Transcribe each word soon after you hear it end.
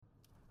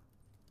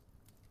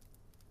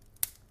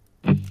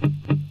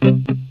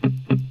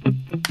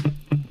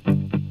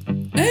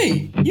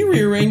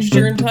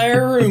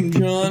entire room,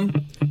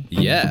 John.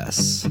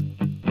 Yes.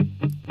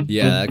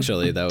 Yeah,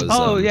 actually, that was...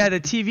 Oh, yeah, the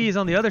TV is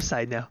on the other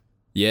side now.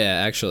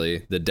 Yeah,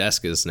 actually, the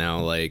desk is now,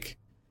 like...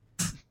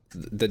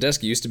 The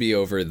desk used to be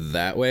over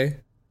that way,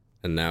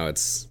 and now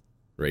it's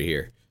right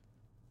here.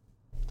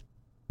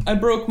 I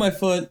broke my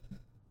foot.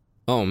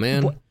 Oh,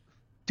 man.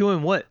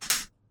 Doing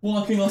what?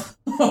 Walking off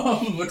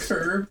of a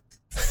curb.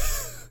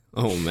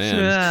 Oh,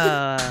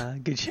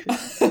 man. Good shit.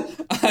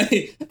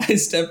 I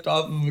stepped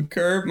off of a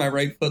curb, my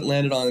right foot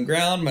landed on the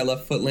ground, my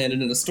left foot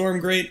landed in a storm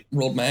grate,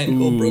 rolled my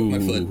ankle, broke my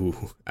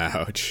foot.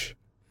 Ouch.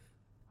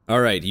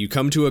 Alright, you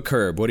come to a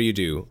curb, what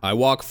do? I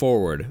walk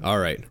forward.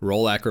 Alright,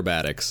 roll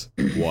acrobatics.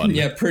 1.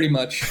 Yeah, pretty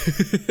much.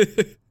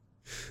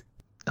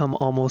 I'm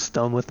almost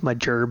done with my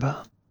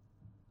gerb.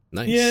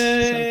 Nice.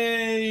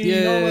 Yay!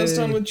 Yay. Almost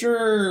done with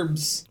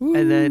gerbs.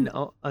 And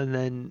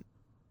then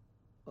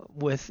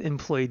with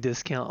employee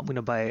discount, I'm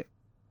gonna buy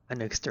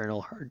an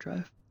external hard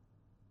drive.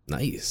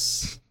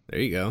 Nice. There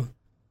you go.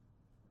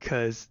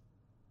 Cause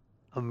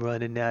I'm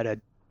running out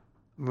of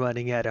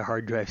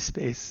hard drive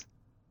space.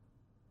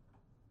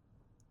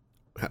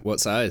 What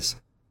size?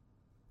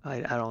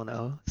 I don't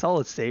know.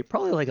 Solid state,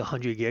 probably like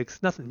 100 gigs.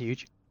 Nothing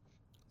huge.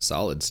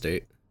 Solid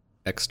state.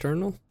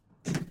 External?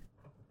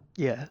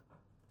 Yeah.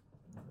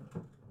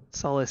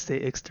 Solid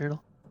state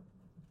external.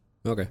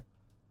 Okay.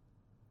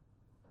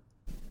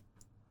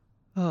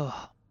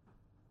 Oh.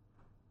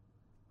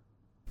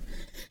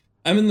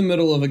 I'm in the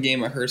middle of a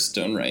game of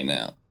Hearthstone right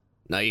now.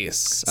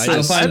 Nice. So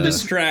if I'm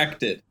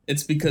distracted,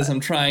 it's because I'm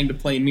trying to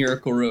play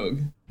Miracle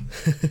Rogue.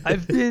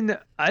 I've been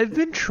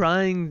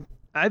trying.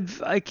 I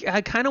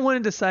kind of want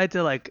to decide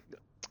to like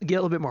get a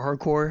little bit more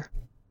hardcore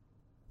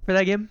for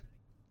that game.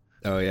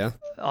 Oh yeah.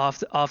 Off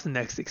the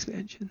next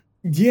expansion.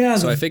 Yeah,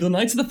 So I I think the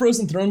Knights of the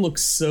Frozen Throne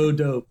looks so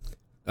dope.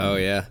 Oh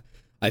yeah.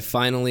 I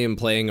finally am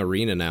playing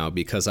Arena now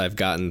because I've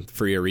gotten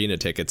free Arena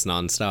tickets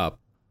nonstop.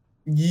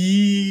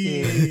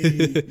 Yeah.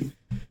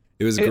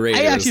 It was great.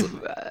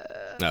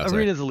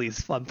 Arena's the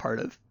least fun part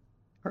of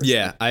Hearthstone,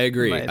 yeah, I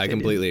agree. in my I opinion.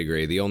 completely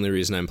agree. The only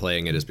reason I'm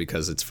playing it is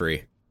because it's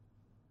free.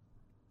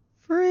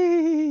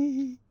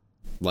 Free.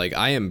 Like,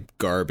 I am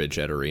garbage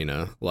at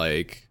Arena.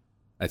 Like,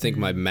 I think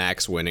my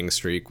max winning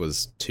streak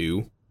was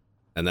 2,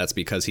 and that's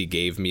because he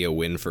gave me a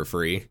win for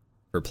free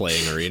for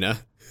playing Arena.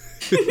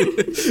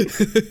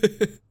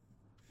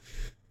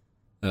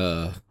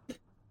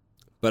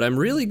 But I'm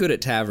really good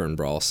at Tavern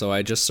Brawl, so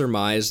I just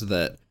surmised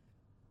that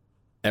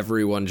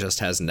everyone just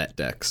has net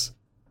decks.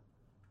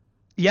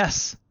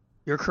 Yes,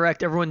 you're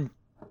correct. Everyone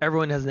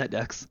has net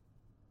decks.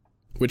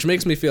 Which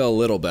makes me feel a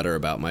little better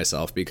about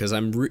myself because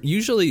I'm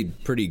usually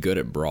pretty good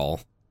at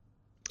Brawl.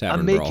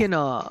 Tavern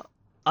Brawl.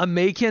 I'm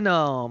making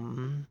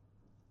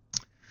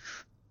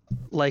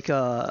like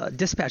a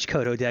Dispatch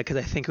Kodo deck because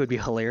I think it would be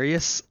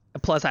hilarious.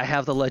 Plus, I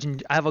have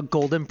a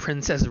Golden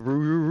Princess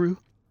Rururu.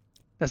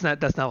 That's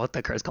not what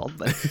that card's called,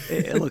 but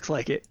it looks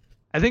like it.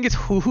 I think it's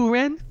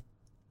Hoo-Hoo-Ren,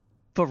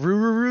 but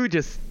Rururu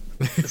just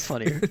is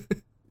funnier.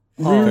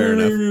 Fair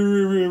enough.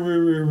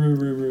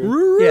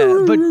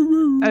 Yeah, but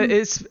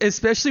it's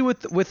especially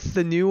with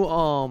the new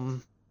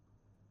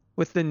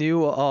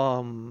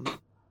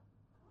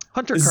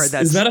Hunter card.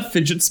 Is that a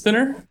fidget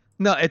spinner?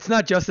 No, it's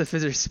not just a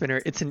fidget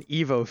spinner. It's an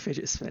Evo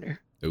fidget spinner.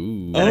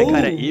 Ooh. And I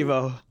got an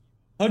Evo.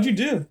 How'd you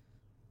do?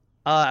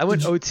 I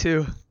went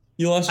 0-2.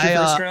 You lost your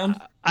first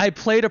round? I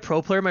played a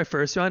pro player my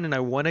first round and I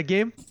won a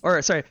game.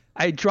 Or sorry,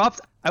 I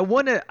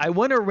won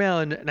a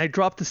round and I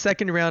dropped the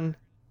second round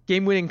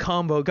game-winning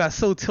combo. Got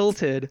so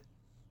tilted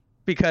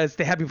because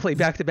they had me play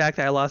back-to-back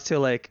that I lost to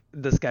like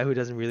this guy who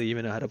doesn't really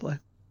even know how to play.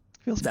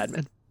 Feels bad,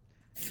 man.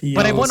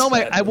 But I won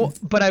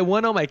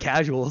all my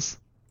casuals.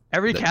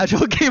 Every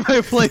casual game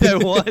I played, I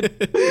won.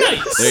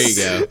 Nice. There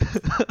you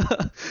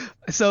go.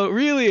 So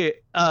really,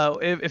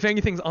 if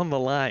anything's on the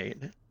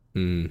line,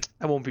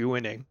 I won't be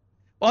winning.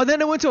 Well,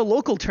 then I went to a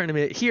local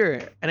tournament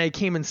here, and I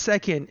came in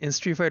second in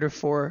Street Fighter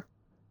 4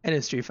 and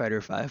in Street Fighter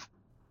 5.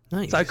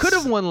 Nice. So I could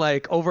have won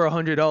like over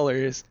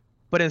 $100,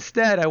 but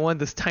instead I won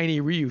this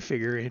tiny Ryu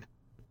figurine.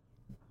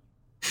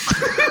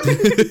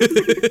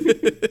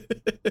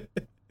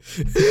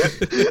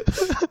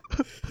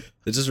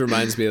 It just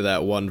reminds me of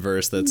that one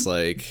verse that's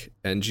like,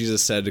 and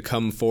Jesus said to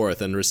come forth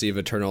and receive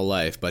eternal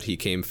life, but he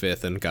came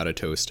fifth and got a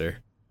toaster.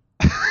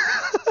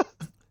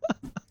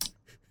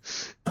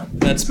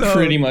 That's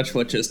pretty much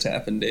what just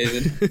happened,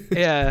 David.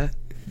 Yeah.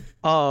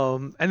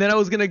 And then I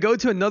was gonna go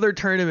to another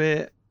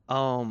tournament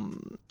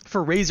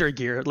for Razer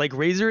gear. Like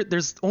Razer,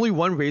 there's only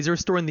one Razer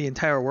store in the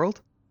entire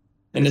world.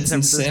 And it's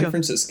in San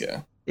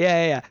Francisco.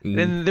 Yeah.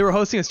 And they were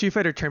hosting a Street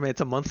Fighter tournament.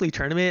 It's a monthly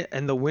tournament,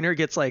 and the winner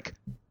gets like,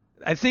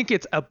 I think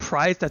it's a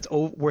prize that's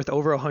worth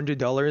over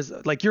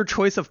 $100. Like your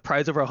choice of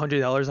prize over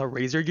 $100 on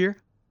Razer gear.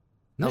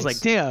 Nice. I was like,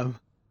 damn.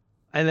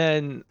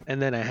 And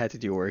then I had to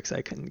do work, so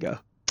I couldn't go.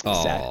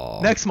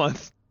 Sad. Next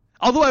month.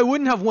 Although I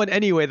wouldn't have won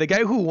anyway. The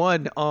guy who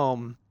won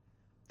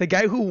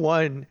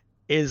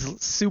is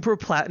super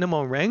platinum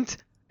on ranked,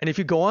 and if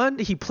you go on,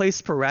 he plays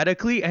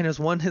sporadically and has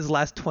won his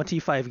last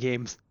 25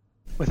 games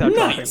without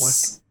dropping one.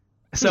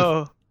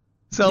 So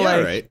yeah,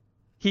 like right.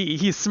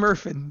 he's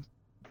smurfing.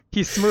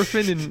 He's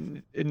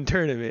smurfing in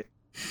tournament.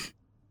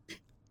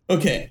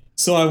 Okay,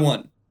 so I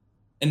won.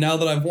 And now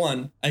that I've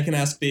won, I can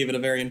ask David a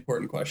very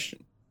important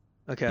question.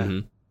 Okay. Mm-hmm.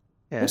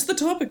 Yeah. What's the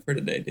topic for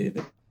today,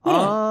 David? Hold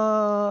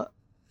on.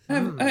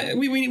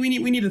 We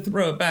need to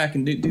throw it back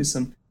and do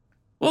some.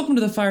 Welcome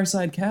to the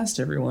Fireside Cast,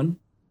 everyone.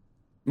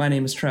 My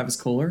name is Travis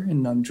Kohler,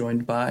 and I'm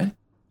joined by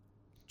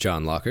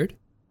John Lockard.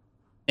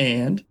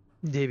 And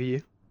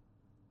Davey.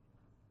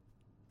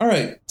 All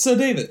right, so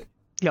David,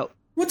 Yo.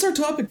 what's our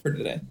topic for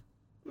today?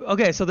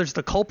 Okay, so there's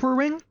the Culper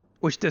Ring,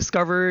 which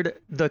discovered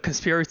the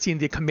conspiracy in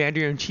the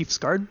Commander-in-Chief's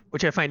Guard,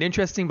 which I find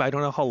interesting, but I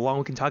don't know how long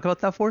we can talk about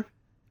that for.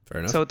 Fair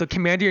enough. So the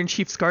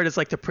Commander-in-Chief's Guard is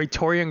like the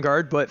Praetorian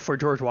Guard, but for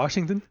George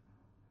Washington,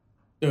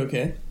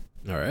 Okay.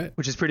 All right.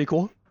 which is pretty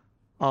cool.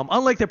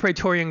 Unlike the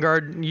Praetorian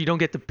Guard, you don't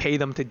get to pay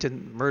them to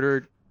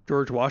murder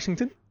George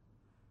Washington.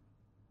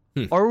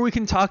 Or we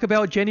can talk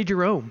about Jenny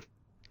Jerome,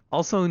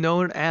 also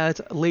known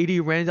as Lady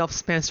Randolph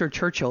Spencer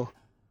Churchill,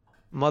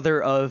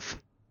 mother of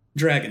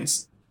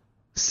Dragons.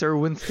 Sir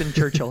Winston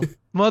Churchill,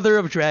 mother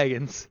of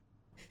dragons.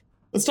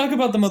 Let's talk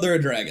about the mother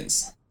of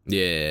dragons.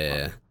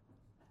 Yeah.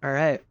 All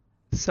right,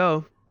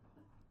 so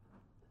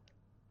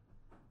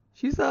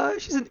she's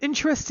an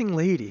interesting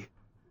lady.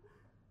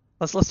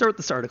 Let's start with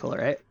this article, all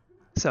right?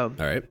 So,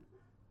 All right.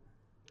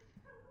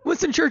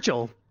 Winston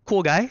Churchill,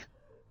 cool guy,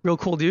 real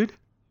cool dude.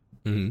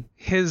 Mm-hmm.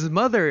 His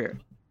mother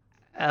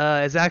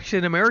is actually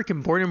an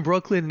American, born in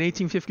Brooklyn in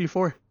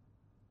 1854.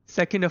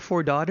 Second of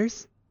 4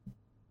 daughters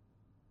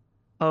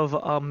of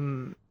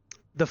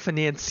the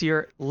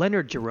financier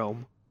Leonard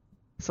Jerome.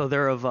 So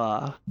they're of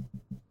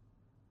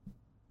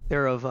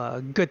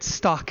good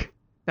stock.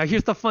 Now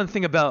here's the fun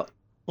thing about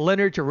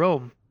Leonard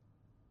Jerome.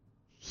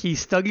 He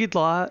studied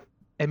law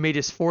and made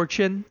his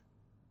fortune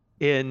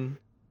in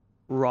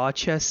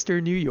Rochester,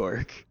 New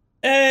York.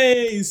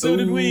 Hey, so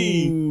did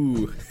we.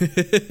 Ooh.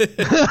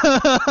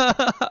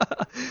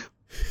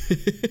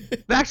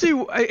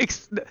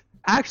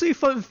 Actually,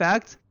 fun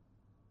fact.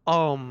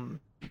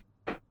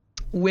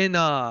 When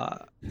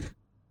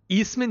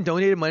Eastman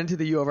donated money to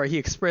the U of R, he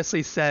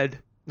expressly said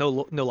no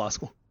law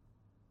school.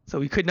 So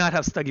he could not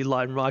have studied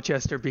law in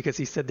Rochester because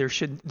he said there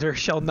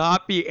shall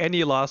not be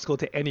any law school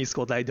to any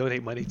school that I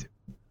donate money to.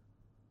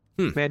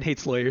 Man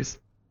hates lawyers.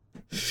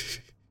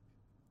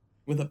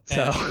 With a So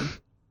passion.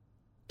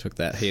 Took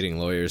that hating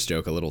lawyers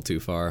joke a little too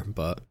far,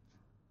 but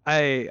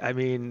I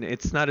mean,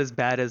 it's not as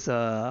bad as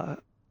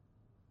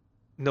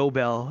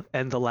Nobel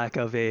and the lack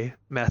of a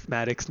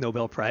mathematics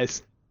Nobel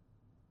Prize.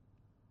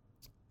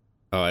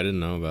 oh, I didn't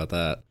know about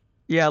that.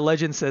 Yeah,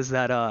 legend says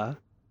that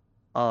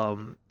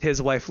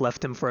his wife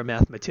left him for a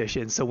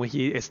mathematician. So when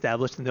he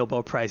established the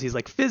Nobel Prize, he's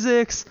like,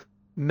 physics,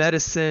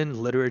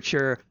 medicine,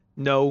 literature,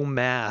 no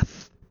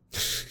math.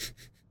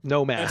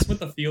 No math. That's what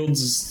the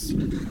Fields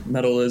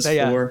medal is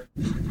Yeah. for.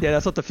 Yeah,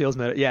 that's what the Fields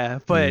medal. Yeah,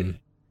 but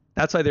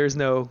that's why there's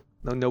no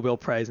Nobel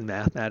Prize in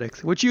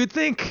mathematics, which you would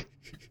think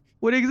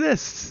would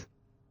exist.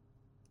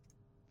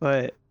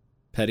 But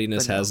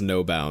Pettiness But no. has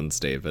no bounds,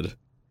 David.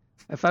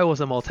 if I was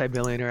a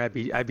multi-billionaire, I'd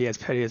be as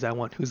petty as I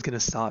want. Who's gonna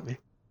stop me?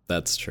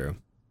 That's true.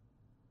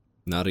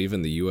 Not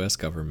even the U.S.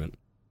 government.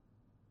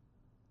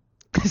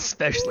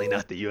 Especially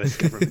not the U.S.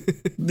 government.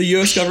 The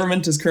U.S.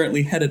 government is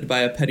currently headed by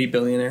a petty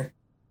billionaire.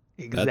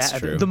 That's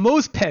true. The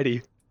most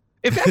petty.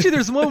 If actually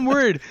there's one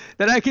word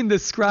that I can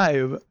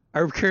describe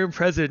our current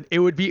president, it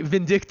would be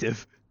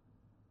vindictive.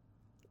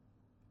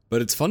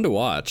 But it's fun to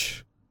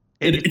watch.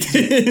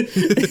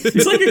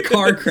 It's like a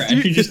car crash.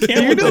 You just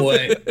can't look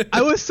away.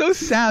 I was so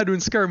sad when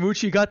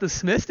Scaramucci got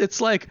dismissed. It's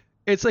like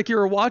you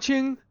were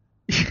watching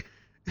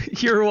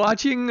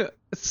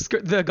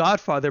The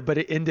Godfather, but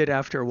it ended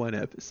after one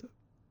episode.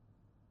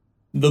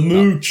 The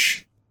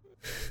mooch.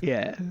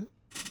 Yeah.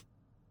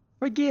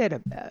 Forget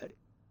about it.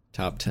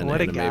 Top 10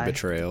 What a anime guy.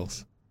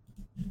 betrayals.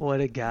 What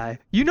a guy.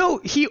 You know,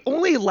 he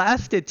only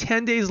lasted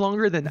 10 days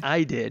longer than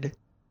I did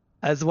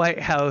as White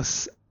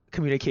House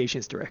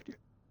communications director.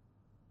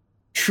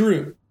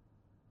 True.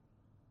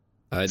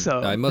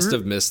 I must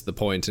have missed the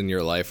point in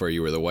your life where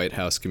you were the White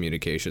House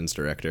communications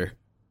director.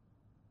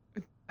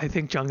 I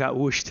think John got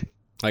whooshed.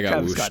 I got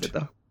Travis whooshed. got it,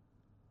 though.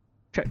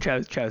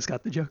 Travis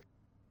got the joke.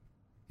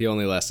 He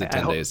only lasted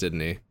 10 days, didn't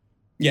he?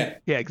 Yeah.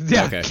 Yeah,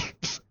 exactly. Okay.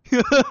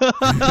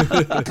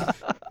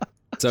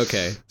 It's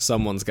okay.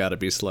 Someone's got to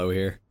be slow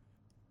here.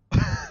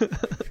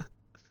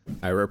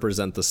 I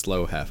represent the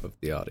slow half of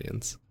the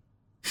audience.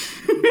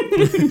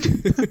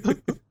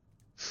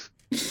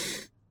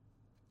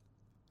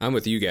 I'm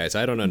with you guys.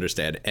 I don't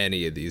understand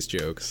any of these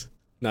jokes.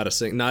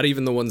 Not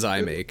even the ones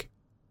I make.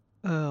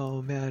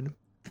 Oh, man.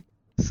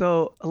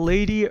 So,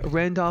 Lady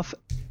Randolph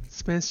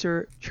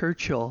Spencer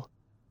Churchill,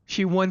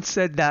 she once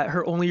said that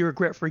her only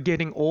regret for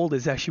getting old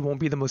is that she won't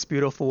be the most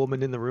beautiful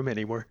woman in the room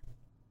anymore.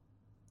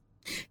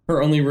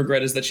 Her only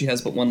regret is that she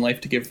has but one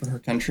life to give for her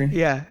country.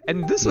 Yeah,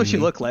 and this is what she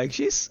looked like.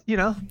 She's, she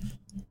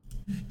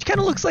kind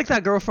of looks like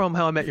that girl from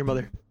How I Met Your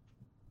Mother.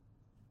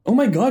 Oh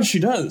my god, she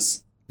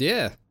does.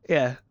 Yeah.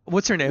 Yeah.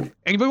 What's her name?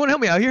 Anybody want to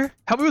help me out here?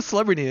 Help me with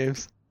celebrity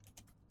names.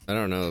 I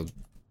don't know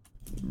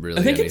really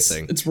I think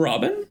anything. it's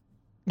Robin.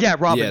 Yeah,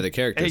 Robin. Yeah, the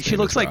character. She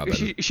looks like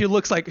Robin. she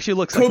looks like Kobe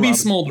like Robin.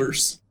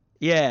 Smulders.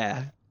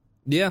 Yeah.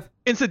 Yeah.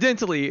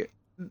 Incidentally,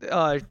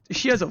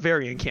 she has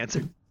ovarian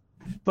cancer,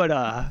 but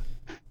not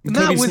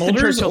Kobe Winston Smulders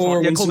Churchill's or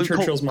mom. Winston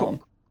Churchill's mom?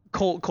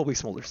 Colby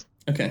Smulders.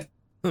 Okay.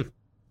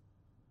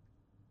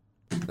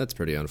 That's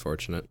pretty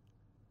unfortunate.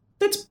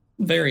 That's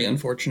very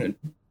unfortunate.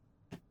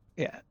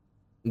 Yeah.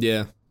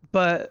 Yeah.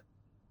 But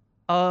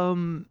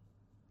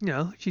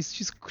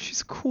she's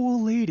a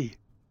cool lady.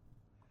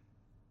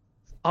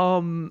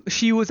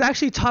 She was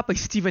actually taught by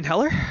Steven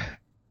Heller.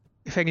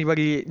 If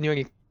anybody knew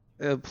any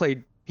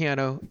played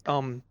piano,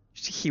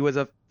 he was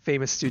a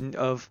famous student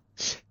of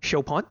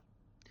Chopin,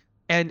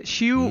 and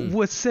she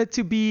was said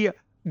to be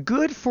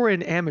good for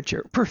an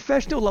amateur,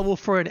 professional level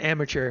for an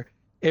amateur,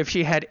 if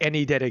she had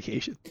any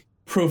dedication.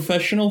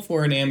 Professional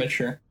for an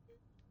amateur.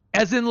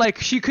 As in, like,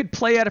 she could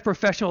play at a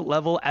professional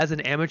level as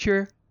an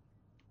amateur,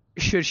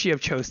 should she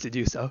have chose to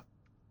do so.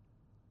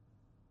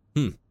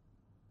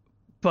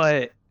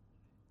 But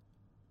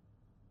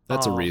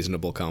that's a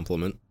reasonable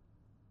compliment.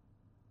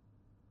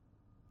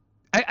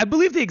 I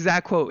believe the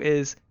exact quote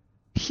is,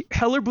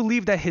 Heller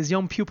believed that his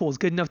young pupil was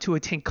good enough to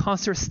attain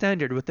concert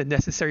standard with the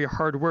necessary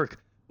hard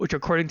work, which,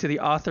 according to the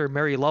author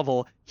Mary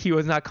Lovell, he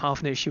was not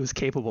confident she was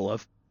capable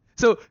of.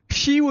 So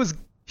she was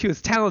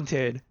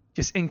talented,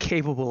 just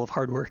incapable of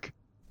hard work.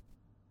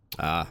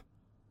 Ah.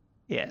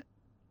 Yeah.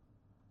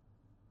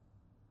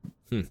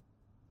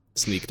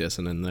 Sneak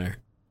dissing in there.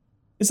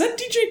 Is that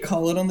DJ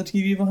Khaled on the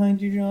TV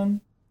behind you, John?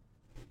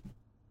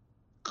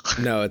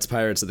 No, it's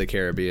Pirates of the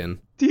Caribbean.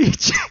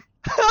 DJ.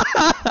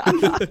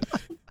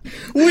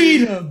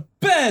 We the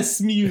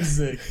best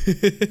music.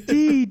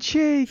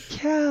 DJ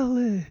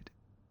Khaled.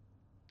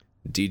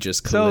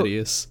 Dejus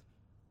Calidius.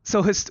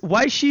 So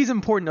why she's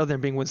important, other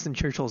than being Winston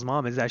Churchill's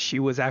mom, is that she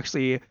was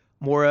actually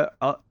more.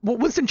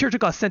 Winston Churchill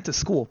got sent to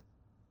school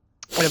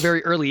at a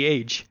very early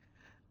age,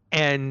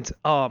 and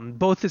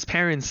both his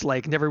parents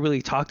never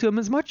really talked to him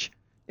as much.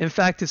 In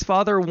fact, his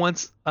father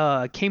once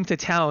came to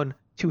town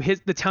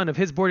the town of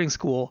his boarding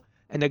school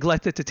and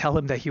neglected to tell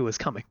him that he was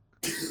coming.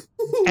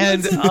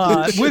 And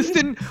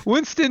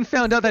Winston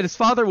found out that his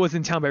father was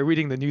in town by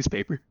reading the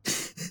newspaper.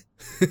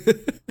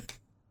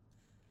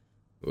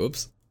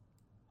 Whoops.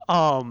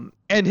 And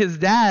his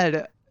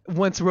dad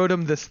once wrote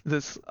him this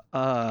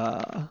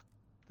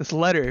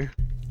letter.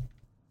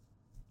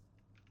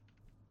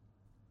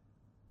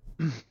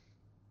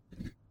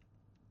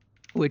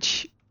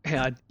 Which,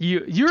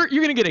 you're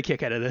gonna get a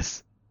kick out of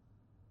this.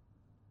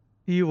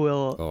 You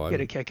will get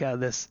a kick out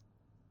of this.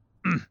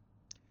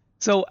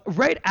 So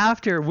right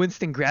after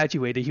Winston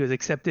graduated, he was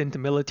accepted into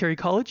military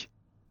college,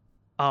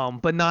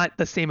 but not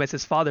the same as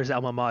his father's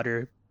alma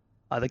mater,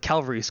 the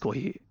cavalry school.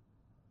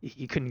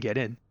 He couldn't get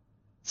in.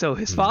 So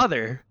his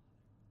father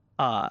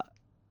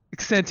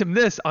sent him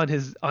this on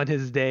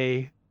his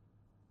day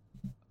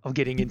of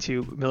getting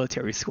into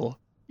military school.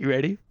 You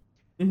ready?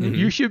 Mm-hmm.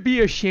 You should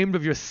be ashamed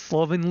of your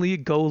slovenly,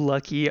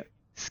 go-lucky,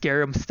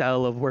 scare-em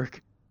style of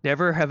work.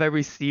 Never have I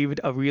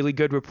received a really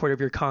good report of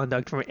your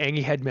conduct from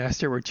any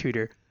headmaster or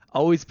tutor.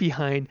 Always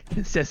behind,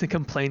 incessant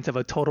complaints of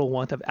a total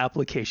want of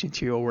application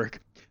to your work.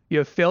 You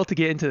have failed to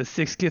get into the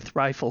 60th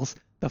Rifles,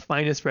 the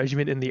finest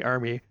regiment in the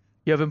army.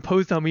 You have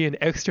imposed on me an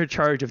extra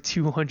charge of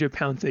 200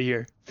 pounds a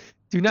year.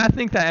 Do not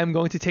think that I am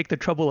going to take the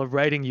trouble of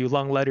writing you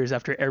long letters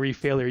after every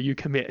failure you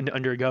commit and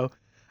undergo.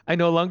 I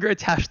no longer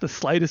attach the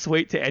slightest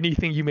weight to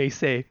anything you may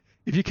say.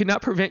 If you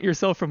cannot prevent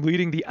yourself from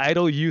leading the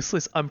idle,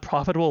 useless,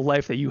 unprofitable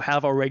life that you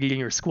have already in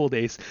your school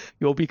days,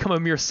 you will become a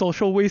mere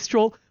social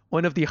wastrel,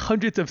 one of the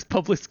hundreds of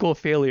public school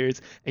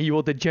failures, and you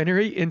will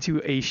degenerate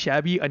into a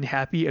shabby,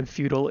 unhappy, and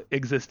futile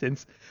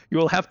existence. You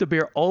will have to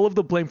bear all of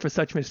the blame for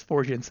such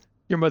misfortunes.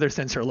 Your mother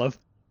sends her love.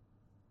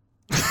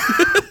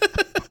 I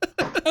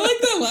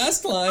like that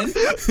last line.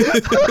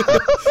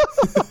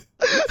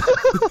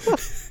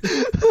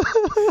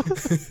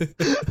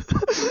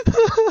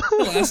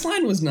 The last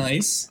line was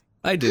nice.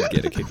 I did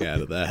get a kick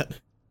out of that.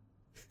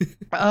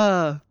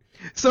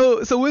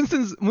 So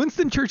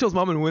Winston Churchill's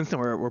mom and Winston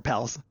were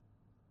pals.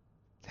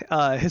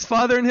 His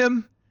father and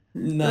him,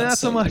 not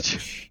so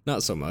much.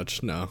 Not so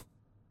much, no.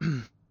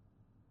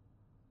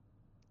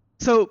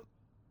 So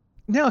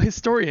now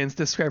historians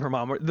describe her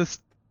mom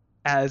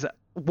as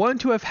one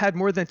to have had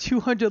more than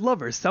 200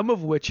 lovers, some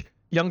of which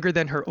younger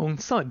than her own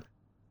son.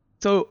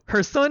 So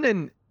her son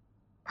and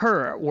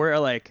her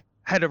were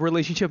had a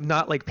relationship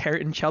not like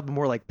parent and child, but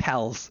more like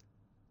pals.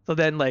 So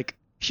then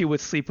she would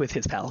sleep with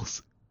his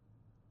pals.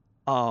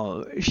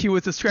 She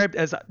was described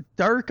as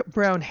dark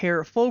brown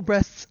hair, full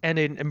breasts, and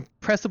an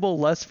impressible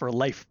lust for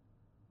life.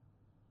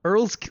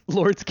 Earls,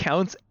 lords,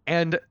 counts,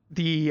 and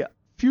the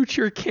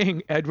future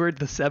King Edward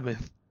VII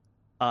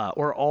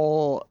were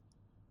all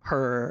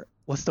her,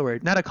 what's the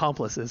word? Not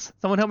accomplices.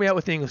 Someone help me out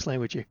with the English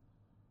language here.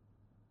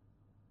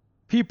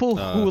 People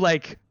who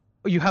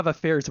you have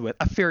affairs with,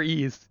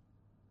 affairees.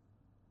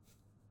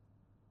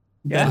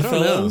 Yeah,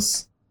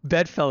 bedfellows.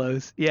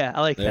 Bedfellows. Yeah,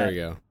 I like that. There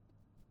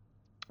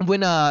we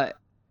go.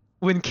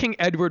 When King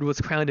Edward was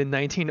crowned in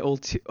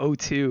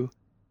 1902,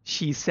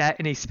 she sat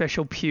in a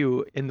special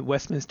pew in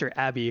Westminster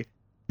Abbey,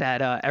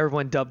 that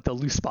everyone dubbed the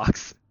loose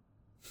box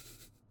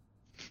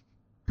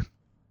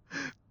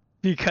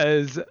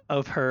because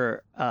of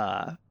her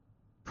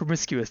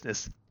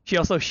promiscuousness. She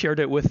also shared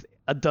it with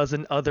a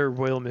dozen other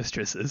royal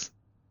mistresses.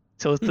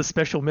 So it's the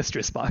special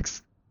mistress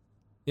box.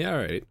 Yeah, all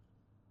right.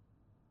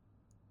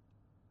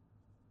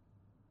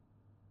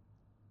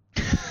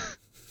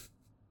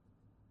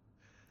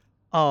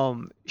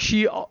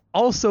 She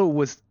also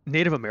was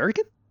Native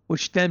American,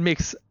 which then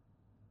makes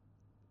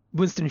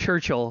Winston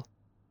Churchill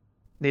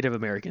Native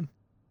American.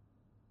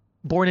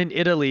 Born in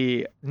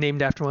Italy,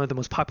 named after one of the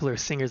most popular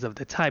singers of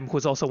the time, who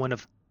was also one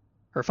of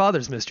her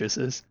father's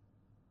mistresses.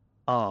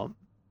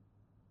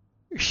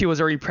 She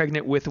was already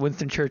pregnant with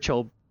Winston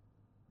Churchill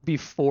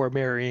before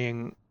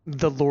marrying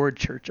the Lord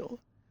Churchill,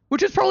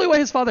 which is probably why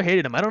his father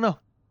hated him. I don't know.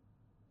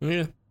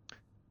 Yeah.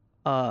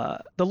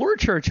 The Lord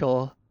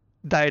Churchill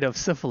died of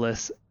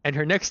syphilis, and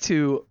her next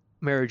two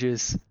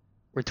marriages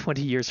were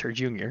 20 years her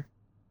junior,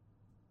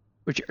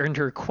 which earned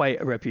her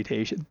quite a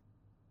reputation.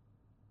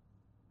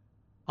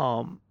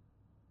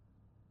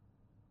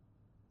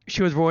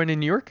 She was born in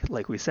New York,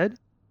 like we said,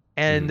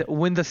 and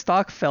when the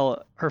stock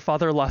fell, her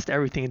father lost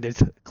everything and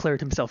declared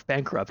himself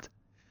bankrupt,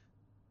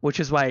 which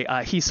is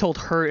why he sold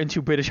her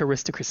into British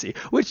aristocracy.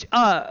 Which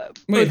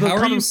wait, how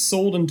are you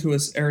sold into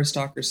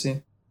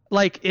aristocracy?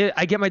 Like,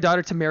 I get my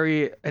daughter to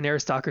marry an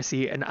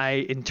aristocracy, and I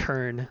in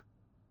turn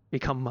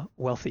become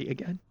wealthy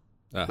again.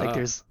 Uh-huh. Like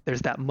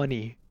there's that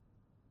money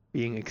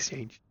being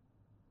exchanged.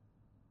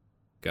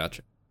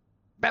 Gotcha.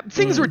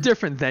 Things were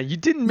different then. You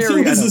didn't marry out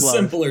of love. This is a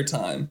simpler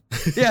time.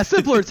 Yeah,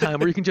 simpler time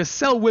where you can just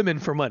sell women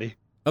for money.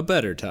 A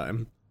better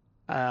time.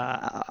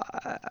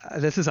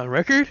 This is on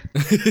record.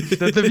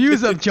 The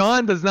views of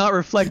John does not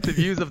reflect the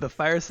views of the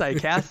Fireside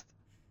Cast.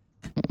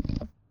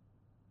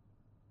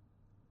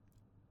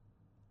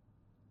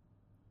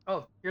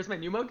 Oh, here's my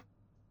new mug.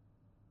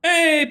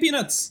 Hey,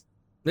 peanuts.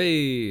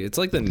 Hey, it's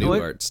like the new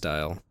art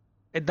style.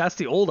 That's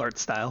the old art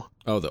style.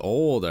 Oh, the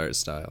old art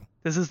style.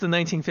 This is the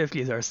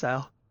 1950s art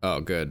style. Oh,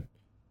 good.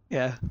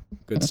 Yeah.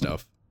 Good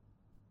stuff.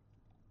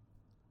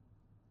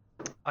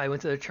 I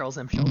went to the Charles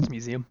M. Schulz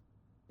Museum.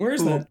 Where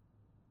is that?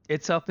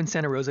 It's up in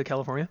Santa Rosa,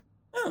 California.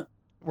 Oh.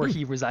 Where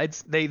he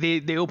resides.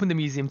 They opened the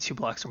museum 2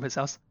 blocks from his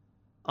house.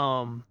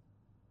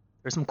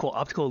 There's some cool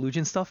optical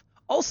illusion stuff.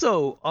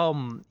 Also,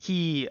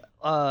 he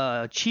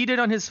cheated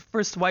on his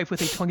first wife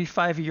with a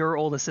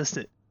 25-year-old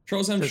assistant.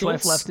 Charles M. His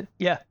Schulz? wife left.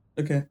 Yeah.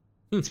 Okay.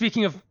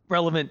 Speaking of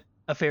relevant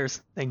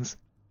affairs things.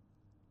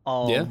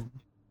 Yeah.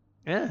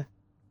 Yeah.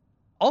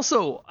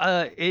 Also,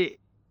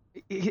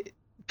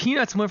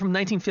 Peanuts went from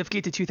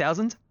 1958 to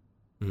 2000.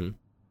 Mm-hmm.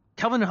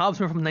 Calvin and Hobbes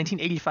went from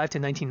 1985 to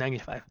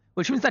 1995,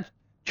 which means that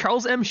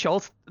Charles M.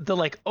 Schulz, the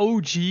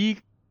OG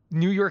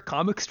New York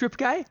comic strip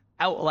guy,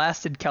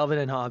 outlasted Calvin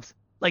and Hobbes.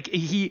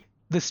 The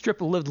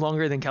strip lived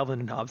longer than Calvin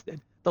and Hobbes did.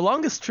 The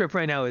longest strip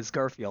right now is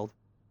Garfield,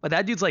 but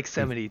that dude's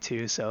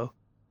 72, so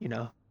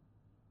the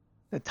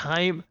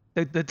time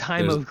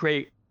of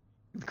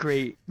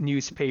great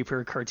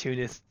newspaper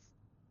cartoonists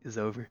is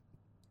over.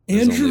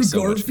 Andrew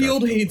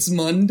Garfield hates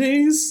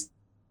Mondays?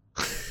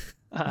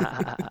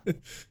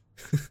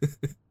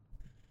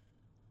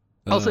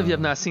 Also, if you have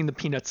not seen the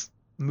Peanuts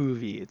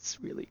movie, it's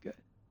really good.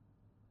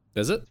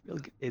 Is it? It's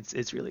really good.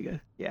 It's really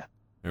good. Yeah.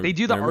 They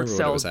do the art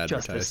style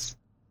justice.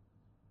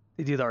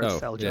 They do the art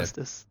style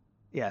justice.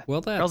 Yeah.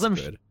 Well, that's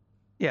good.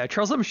 Yeah,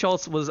 Charles M.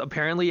 Schulz was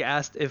apparently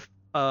asked if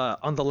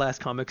on the last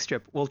comic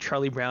strip, will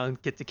Charlie Brown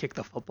get to kick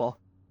the football?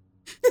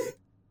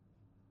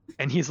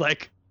 And he's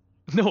like,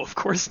 no, of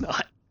course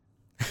not.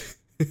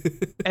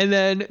 And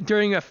then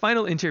during a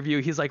final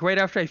interview, he's like, right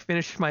after I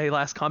finished my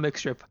last comic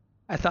strip,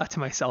 I thought to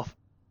myself,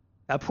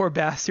 that poor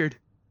bastard,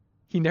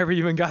 he never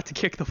even got to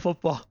kick the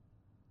football.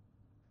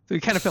 So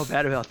he kind of felt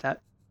bad about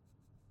that.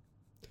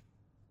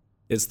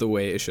 It's the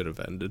way it should have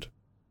ended.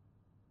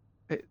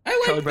 He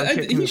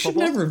should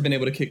never have been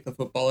able to kick the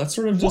football. That's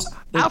sort of just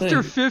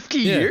after 50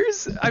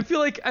 years. I feel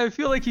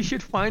like he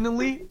should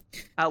finally,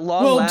 at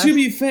long last. Well, to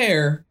be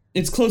fair,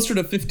 it's closer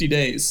to 50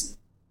 days.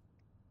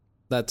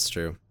 That's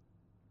true.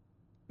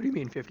 What do you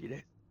mean 50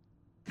 days?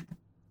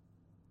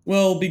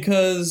 Well,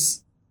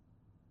 because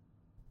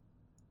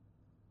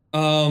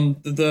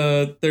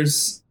the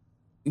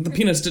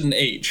Peanuts didn't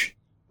age.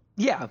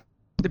 Yeah,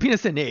 the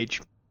Peanuts didn't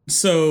age.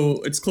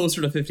 So it's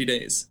closer to 50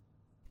 days.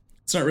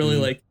 It's not really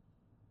like.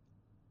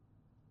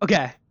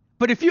 Okay,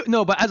 but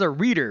but as a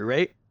reader,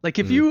 right? Like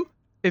if you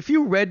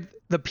read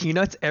the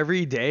Peanuts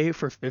every day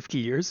for 50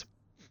 years,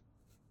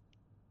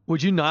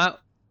 would you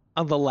not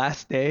on the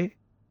last day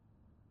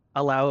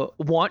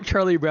want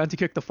Charlie Brown to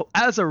kick the football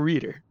as a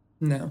reader?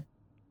 No.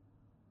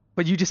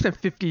 But you just spent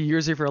 50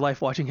 years of your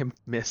life watching him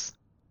miss.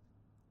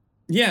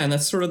 Yeah, and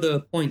that's sort of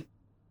the point.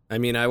 I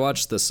mean, I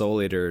watched the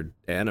Soul Eater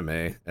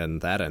anime, and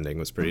that ending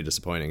was pretty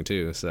disappointing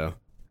too. So.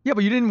 Yeah,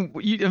 but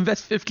you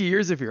invest 50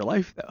 years of your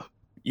life though.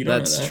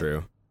 That's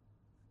true.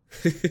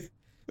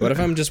 What if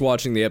I'm just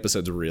watching the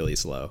episodes really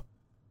slow?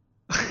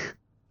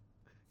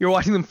 You're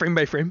watching them frame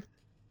by frame?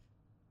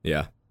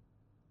 Yeah.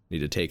 Need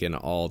to take in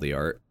all the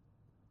art.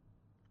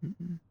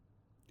 Mm-hmm.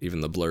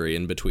 Even the blurry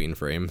in between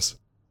frames.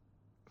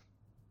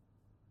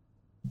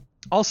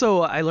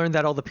 Also, I learned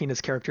that all the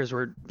penis characters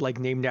were like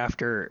named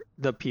after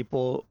the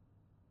people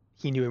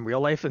he knew in real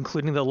life,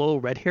 including the little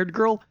red-haired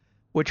girl,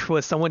 which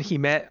was someone he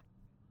met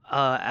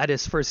at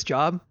his first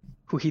job,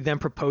 who he then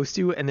proposed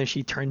to, and then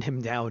she turned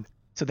him down.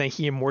 So then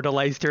he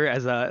immortalized her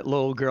as a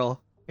little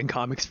girl in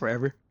comics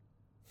forever.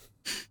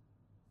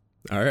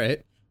 All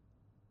right.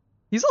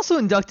 He's also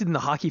inducted in the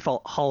Hockey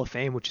Hall of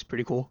Fame, which is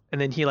pretty cool. And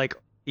then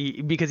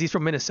because he's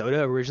from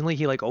Minnesota originally,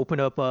 he like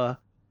opened up an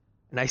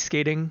ice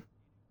skating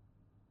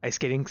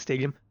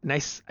stadium,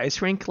 nice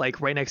ice rink, like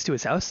right next to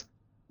his house,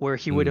 where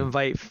he would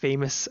invite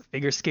famous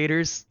figure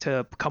skaters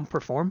to come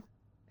perform.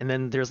 And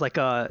then there's like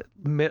a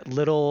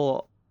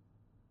little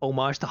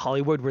homage to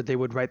Hollywood where they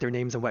would write their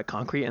names in wet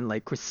concrete, and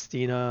like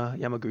Christina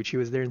Yamaguchi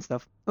was there and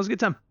stuff. It was a good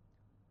time.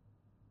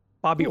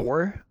 Bobby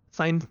Orr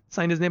signed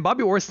his name.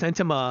 Bobby Orr sent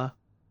him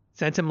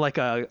like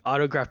a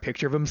autographed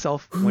picture of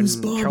himself. Who's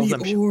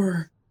Bobby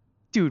Orr?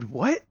 Dude,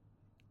 what?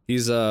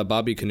 He's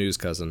Bobby Canoe's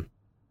cousin.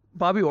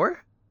 Bobby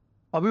Orr?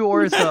 Bobby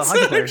Orr is a hockey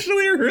player. That's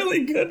actually a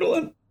really good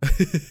one.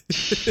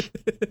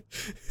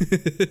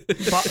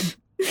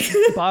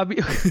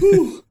 Bobby,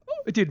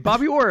 dude,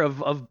 Bobby Orr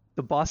of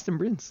the Boston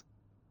Bruins,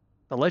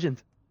 the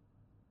legend,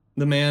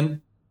 the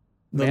man,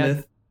 the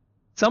myth.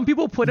 Some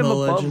people put him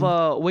above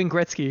legend. Wayne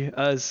Gretzky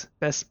as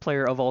best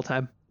player of all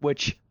time,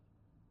 which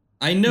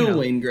I know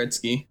Wayne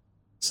Gretzky,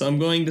 so I'm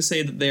going to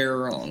say that they're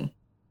wrong.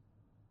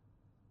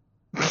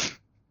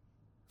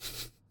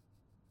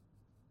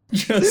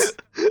 Just,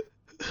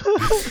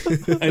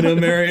 I know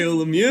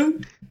Mario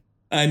Lemieux.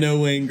 I know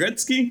Wayne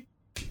Gretzky.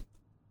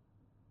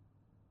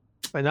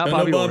 But not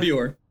I know Bobby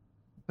Orr.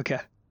 Okay.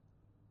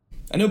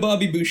 I know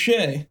Bobby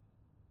Boucher.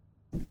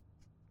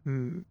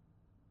 All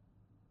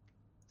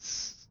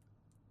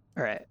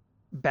right.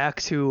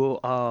 Back to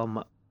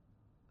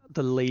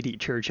the Lady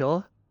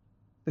Churchill.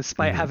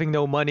 Despite having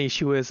no money,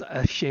 she was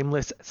a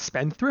shameless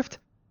spendthrift,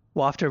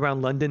 wafted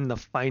around London in the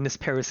finest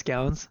Paris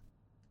gowns,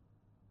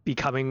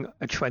 becoming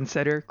a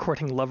trendsetter,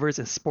 courting lovers,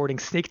 and sporting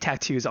snake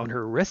tattoos on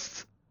her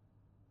wrists.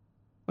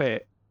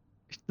 Wait,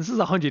 this is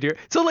 100 years.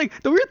 So,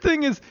 like, the weird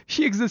thing is,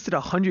 she existed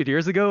 100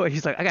 years ago, and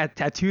she's like, I got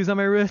tattoos on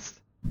my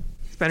wrist,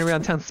 spending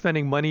around town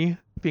spending money,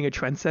 being a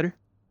trendsetter.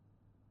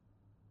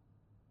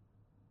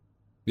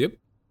 Yep.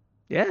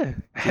 Yeah,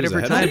 ahead of her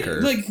ahead of time.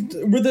 her. Like,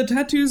 were the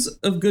tattoos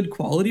of good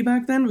quality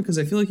back then? Because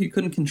I feel like you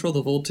couldn't control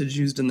the voltage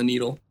used in the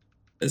needle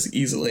as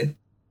easily.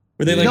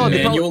 Were they like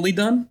manually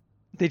done?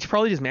 They'd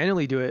probably just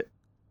manually do it.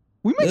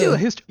 We might do a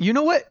history. You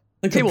know what?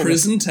 Like a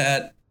prison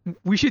tat.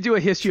 We should do a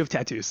history of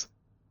tattoos.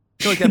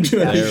 I feel like that'd be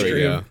There we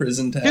History go. of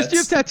prison tats. history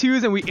of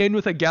tattoos, and we end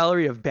with a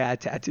gallery of bad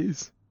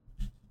tattoos.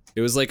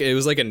 It was like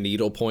a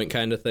needle point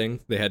kind of thing.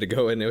 They had to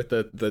go in with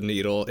the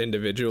needle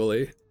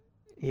individually.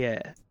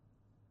 Yeah.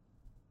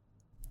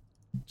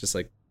 Just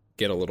like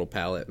get a little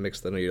palette,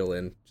 mix the needle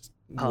in, just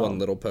one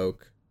little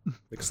poke,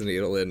 mix the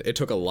needle in. It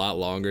took a lot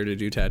longer to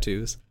do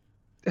tattoos.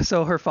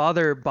 So her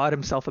father bought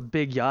himself a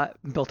big yacht,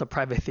 built a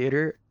private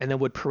theater, and then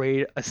would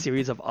parade a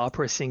series of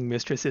opera singing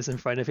mistresses in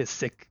front of his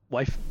sick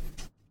wife.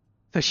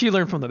 So she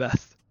learned from the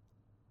best.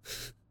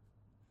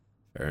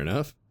 Fair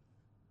enough.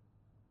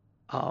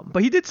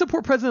 But he did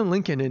support President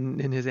Lincoln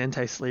in his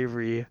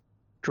anti-slavery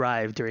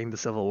drive during the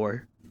Civil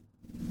War.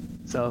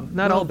 So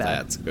not all bad.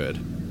 That's good.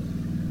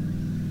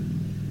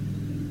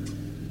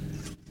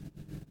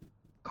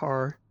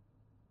 Car.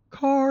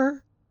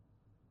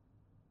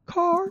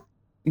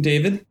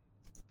 David?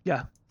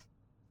 Yeah.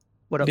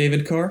 What up?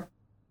 David Carr?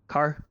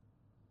 Car.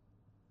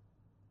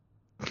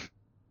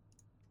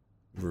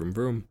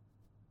 Vroom.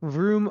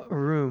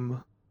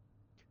 Room.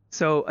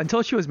 So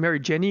until she was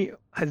married, Jenny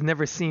has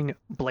never seen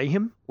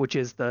Blayham, which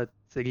is the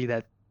city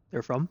that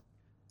they're from.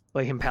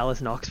 Blayham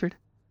Palace in Oxford.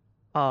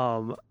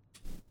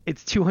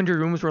 Its 200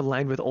 rooms were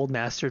lined with old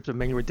masters, but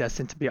many were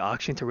destined to be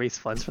auctioned to raise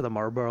funds for the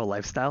Marlborough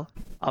lifestyle.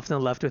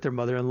 Often left with her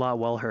mother-in-law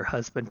while her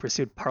husband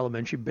pursued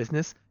parliamentary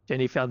business,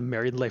 Jenny found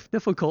married life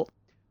difficult.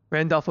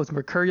 Randolph was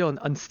mercurial and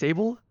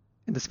unstable,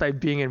 and despite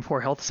being in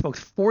poor health, smoked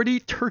 40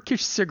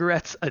 Turkish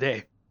cigarettes a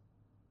day.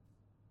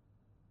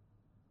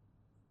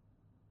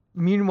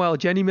 Meanwhile,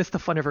 Jenny missed the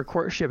fun of her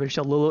courtship and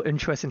showed little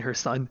interest in her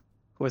son,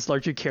 who was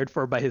largely cared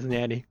for by his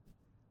nanny.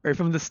 Right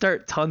from the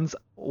start, tongues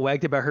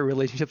wagged about her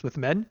relationships with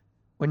men.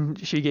 When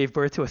she gave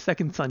birth to a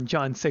second son,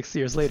 John, 6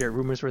 years later,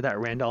 rumors were that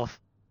Randolph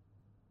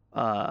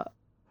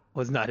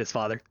was not his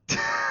father.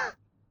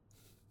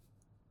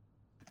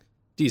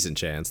 Decent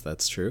chance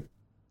that's true.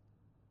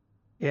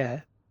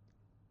 Yeah.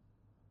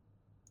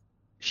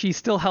 She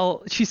still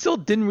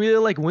didn't really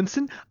like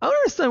Winston. I don't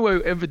understand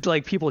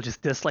why people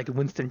just dislike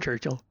Winston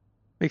Churchill.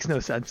 Makes no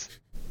sense.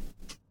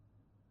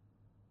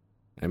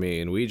 I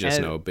mean, we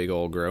just know big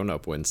old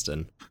grown-up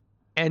Winston.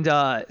 And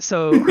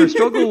so her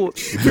struggle.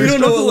 We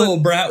don't know what little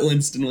brat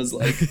Winston was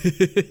like. Yeah.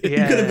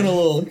 He could have been a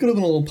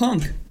little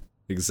punk.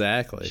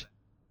 Exactly.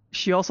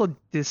 She also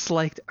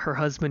disliked her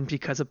husband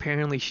because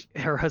apparently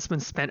her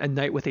husband spent a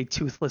night with a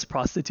toothless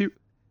prostitute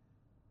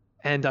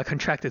and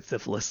contracted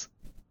syphilis.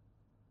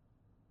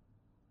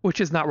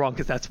 Which is not wrong,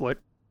 because that's what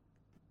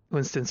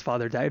Winston's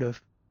father died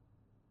of.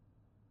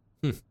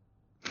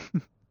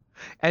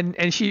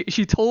 And she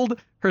told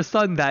her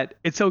son that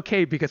it's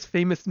okay because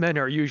famous men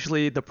are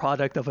usually the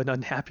product of an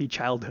unhappy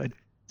childhood.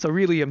 So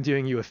really, I'm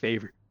doing you a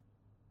favor.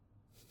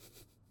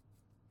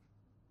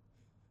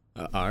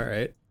 All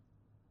right.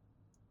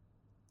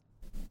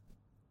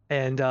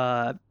 And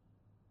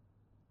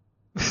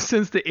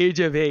since the age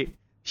of 8,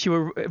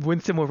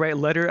 Winston will write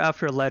letter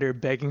after letter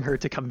begging her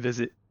to come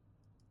visit.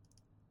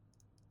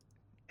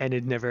 And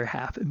it never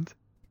happened.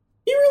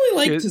 He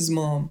really liked his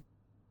mom.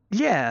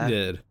 Yeah. He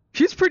did.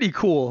 She's pretty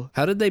cool.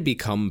 How did they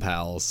become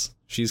pals?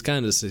 She's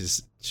kind of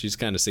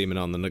seeming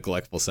on the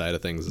neglectful side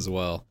of things as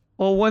well.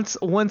 Well, once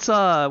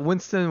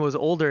Winston was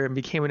older and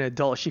became an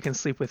adult, she can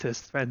sleep with his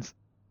friends.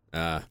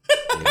 Yeah.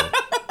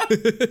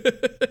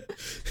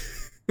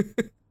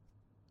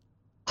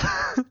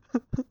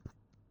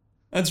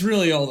 That's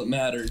really all that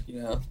mattered,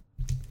 you know.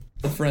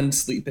 The friend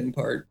sleeping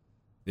part.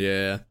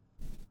 Yeah.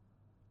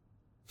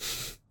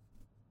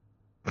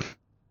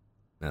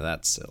 Now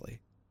that's silly.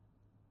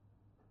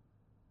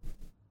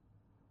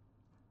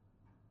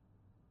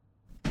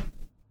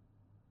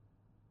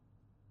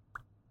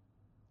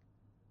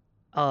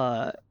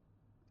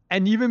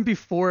 And even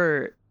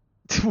before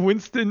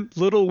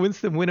little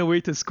Winston went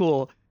away to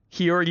school,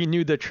 he already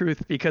knew the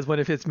truth because one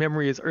of his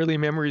early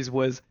memories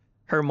was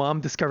her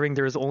mom discovering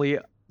there's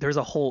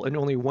a hole in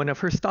only one of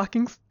her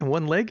stockings in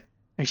one leg,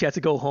 and she had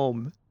to go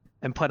home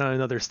and put on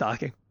another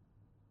stocking.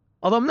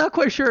 Although I'm not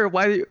quite sure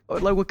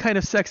what kind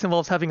of sex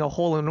involves having a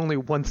hole in only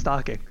one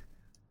stocking,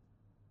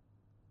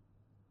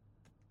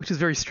 which is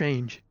very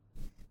strange.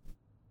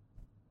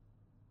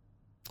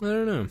 I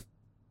don't know.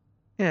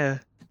 Yeah.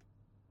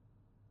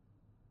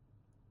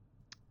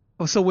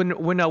 Oh, so when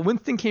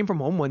Winston came from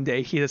home one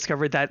day, he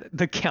discovered that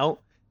the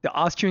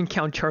Austrian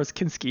Count Charles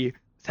Kinski,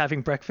 was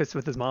having breakfast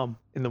with his mom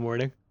in the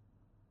morning.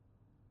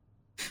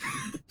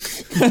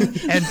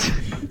 And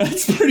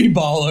that's pretty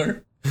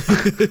baller.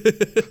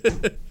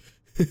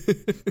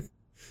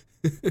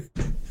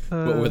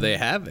 What were they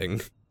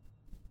having?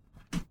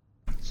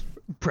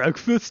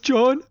 Breakfast,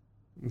 John?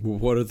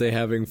 What are they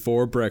having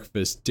for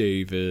breakfast,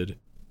 David?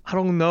 I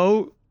don't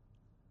know.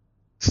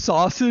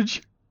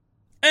 Sausage?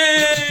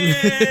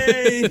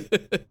 Hey!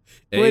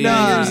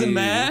 Bangers and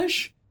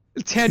mash?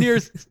 10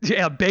 years,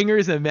 yeah,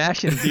 bangers and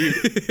mash indeed.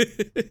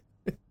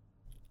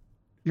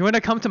 You want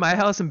to come to my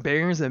house and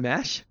bangers and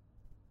mash?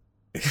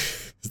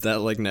 Is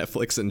that like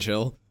Netflix and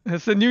chill?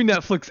 It's the new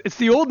Netflix. It's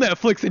the old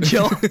Netflix and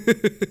chill.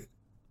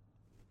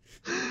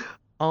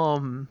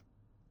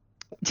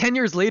 10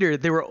 years later,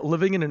 they were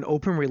living in an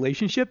open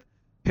relationship.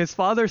 His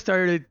father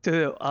started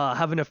to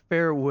have an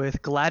affair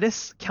with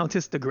Gladys,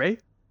 Countess de Grey,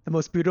 the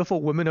most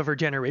beautiful woman of her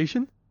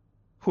generation,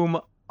 whom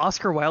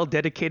Oscar Wilde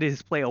dedicated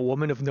his play A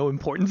Woman of No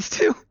Importance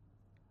to.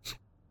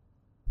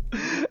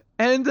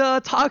 And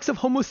talks of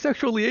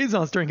homosexual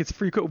liaisons during his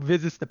frequent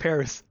visits to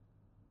Paris.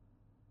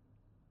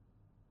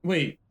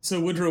 Wait,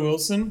 so Woodrow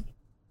Wilson?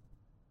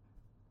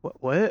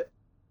 What?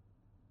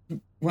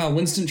 Wow,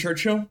 Winston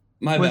Churchill?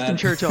 Winston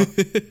Churchill.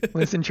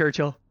 Winston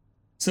Churchill.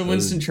 So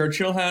Winston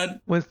Churchill had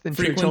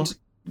frequent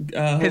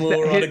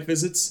homoerotic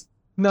visits?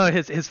 No,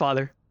 his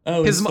father.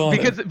 Oh, his father.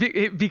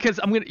 Because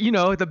I'm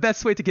gonna, the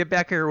best way to get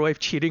back at your wife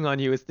cheating on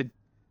you is to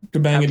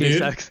bang a dude.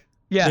 Sex.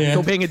 Yeah,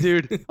 go bang a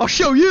dude. I'll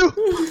show you.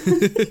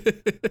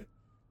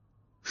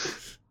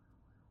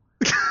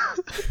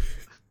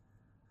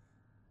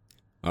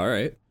 All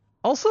right.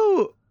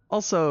 Also,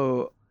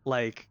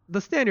 like the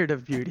standard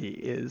of beauty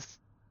is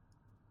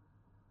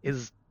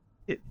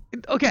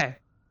okay.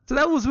 So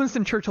that was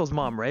Winston Churchill's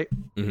mom, right?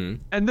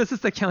 Mm-hmm. And this is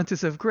the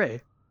Countess of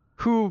Grey,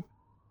 who,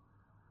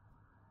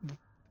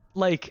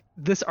 like,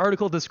 this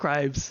article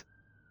describes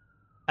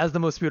as the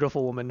most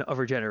beautiful woman of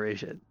her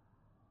generation.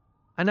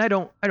 And I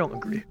don't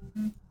agree.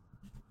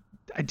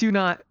 I do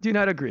not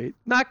agree.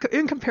 Not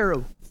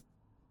incomparable.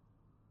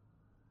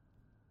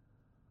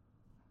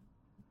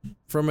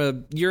 From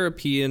a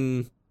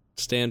European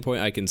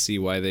standpoint, I can see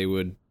why they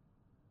would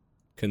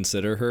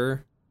consider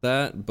her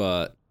that,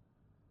 but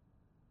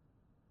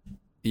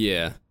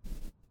yeah,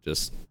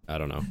 just, I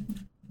don't know.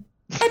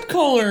 I'd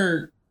call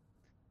her...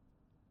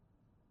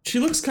 She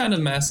looks kind of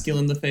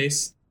masculine, the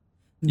face.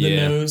 The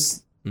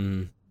nose.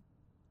 Mm.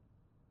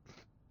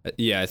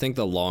 Yeah, I think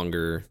the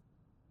longer,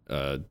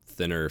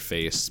 thinner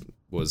face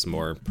was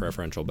more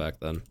preferential back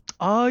then.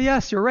 Oh,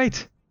 yes, you're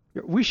right.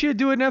 We should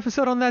do an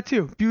episode on that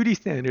too. Beauty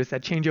standards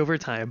that change over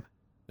time.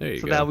 There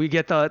you go. So that we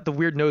get the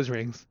weird nose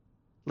rings.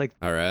 Like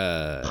all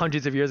right.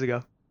 Hundreds of years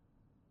ago.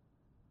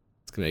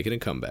 It's going to make it a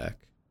comeback.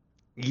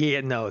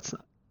 Yeah, no, it's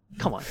not.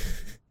 Come on.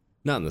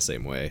 Not in the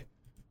same way.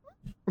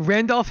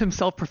 Randolph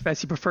himself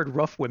professed he preferred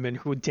rough women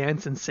who would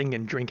dance and sing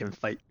and drink and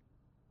fight.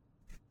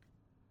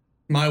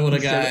 My, what a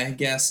guy,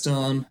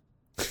 Gaston.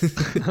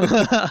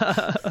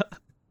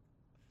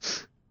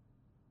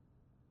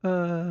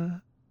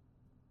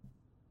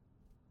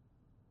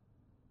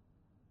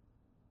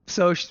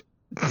 So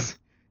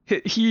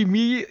he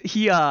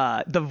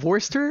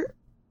divorced her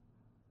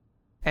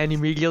and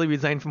immediately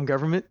resigned from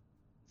government.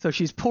 So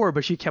she's poor,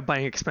 but she kept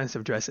buying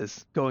expensive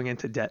dresses, going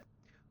into debt.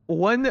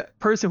 One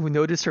person who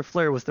noticed her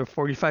flair was the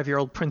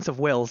 45-year-old Prince of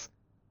Wales,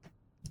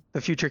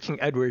 the future King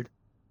Edward,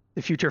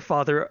 the future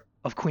father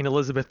of Queen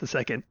Elizabeth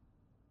II,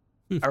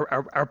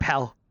 our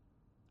pal,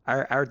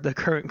 the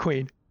current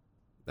queen.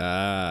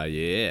 Ah,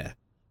 yeah.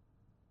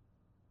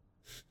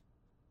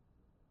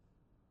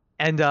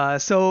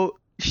 And so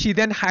she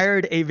then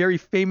hired a very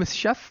famous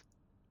chef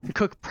to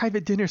cook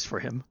private dinners for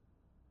him.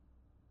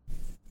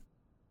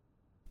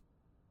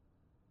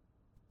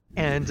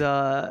 And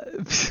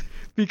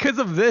because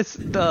of this,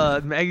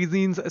 the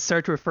magazines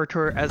start to refer to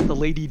her as the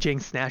Lady Jane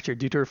Snatcher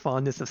due to her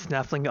fondness of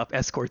snaffling up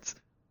escorts,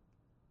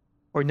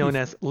 or known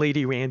as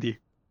Lady Randy,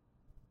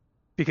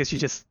 because she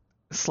just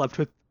slept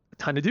with a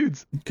ton of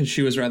dudes. Because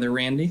she was rather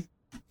randy.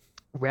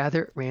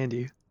 Rather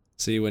Randy.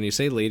 See, when you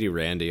say Lady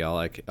Randy,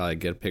 I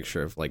get a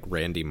picture of like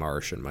Randy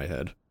Marsh in my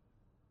head.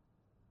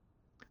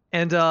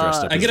 And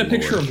I get a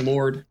picture of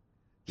Lord.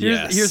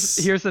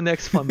 Here's the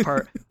next fun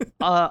part.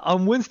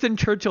 On Winston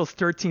Churchill's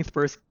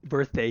 13th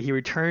birthday, he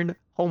returned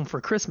home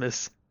for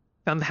Christmas,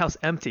 found the house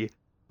empty.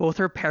 Both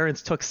her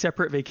parents took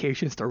separate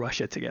vacations to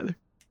Russia together.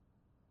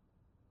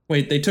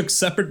 Wait, they took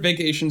separate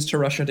vacations to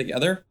Russia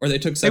together, or they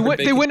took They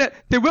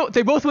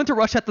both went to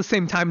Russia at the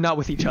same time, not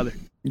with each other.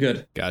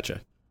 Good.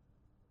 Gotcha.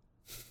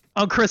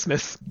 On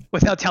Christmas,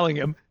 without telling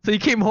him. So he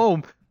came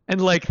home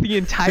and like the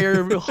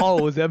entire hall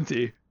was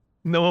empty.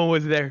 No one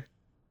was there.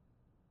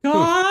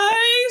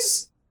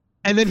 Guys.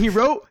 And then he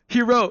wrote,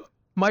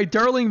 "My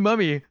darling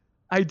mummy,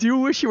 I do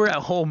wish you were at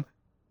home.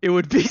 It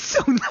would be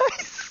so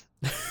nice."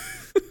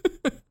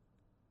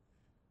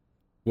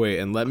 Wait,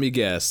 and let me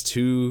guess.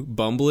 2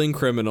 bumbling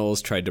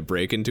criminals tried to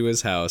break into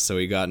his house, so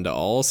he got into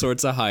all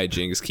sorts of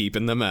hijinks,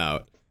 keeping them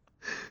out.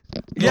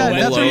 Yeah,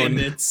 that's alone.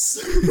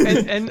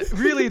 and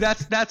really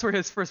that's where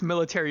his first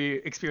military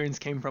experience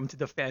came from, to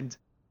defend.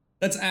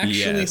 That's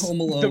actually Home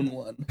Alone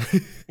 1.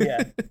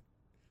 Yeah.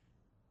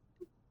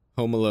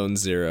 Home Alone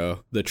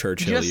 0, the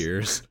Churchill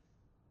years.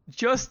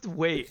 Just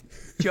wait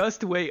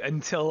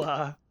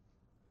until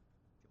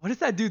what is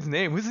that dude's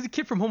name? Who's the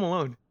kid from Home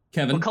Alone?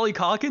 Kevin. Macaulay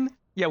Culkin?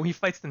 Yeah, when he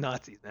fights the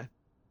Nazis, man.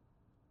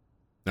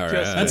 All right.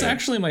 That's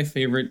actually my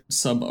favorite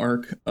sub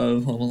arc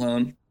of Home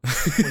Alone.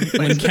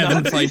 when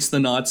Kevin fights the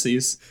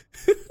Nazis.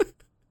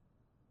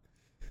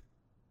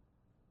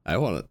 I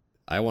want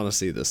to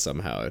see this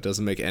somehow. It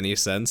doesn't make any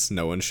sense.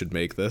 No one should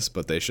make this,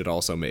 but they should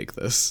also make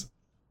this.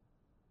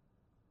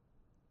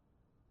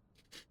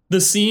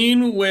 The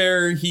scene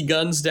where he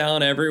guns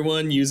down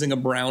everyone using a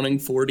Browning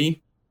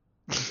 40.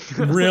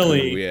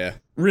 Really, Ooh, yeah.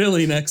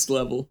 Really next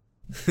level.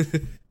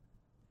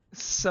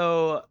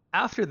 So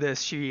after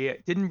this, she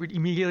didn't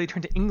immediately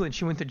turn to England.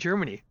 She went to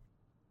Germany,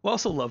 who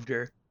also loved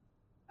her,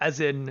 as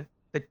in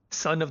the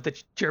son of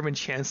the German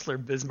Chancellor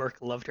Bismarck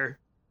loved her.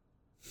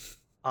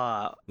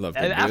 Loved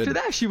and her after good.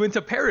 that, she went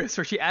to Paris,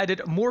 where she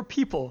added more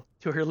people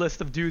to her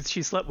list of dudes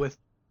she slept with.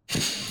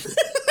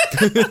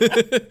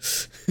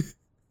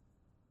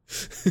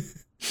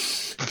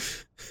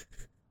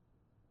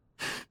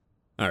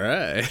 All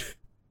right.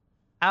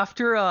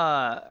 After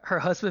her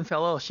husband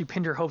fell ill, she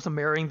pinned her hopes on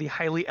marrying the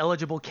highly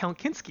eligible Count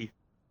Kinsky,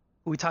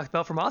 who we talked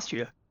about from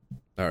Austria.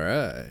 All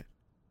right.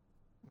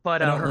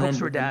 But her hopes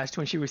were him. dashed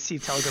when she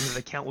received telegram that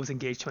the Count was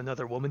engaged to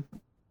another woman.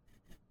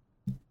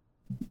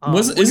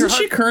 Isn't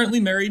she currently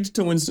married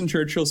to Winston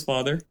Churchill's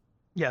father?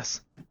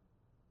 Yes.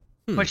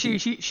 But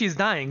she's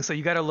dying, so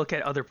you got to look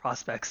at other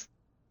prospects,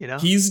 you know?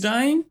 He's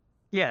dying?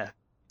 Yeah.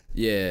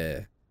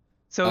 Yeah.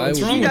 So I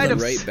will he be died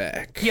of right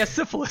back. He has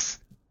syphilis.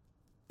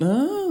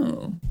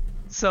 Oh.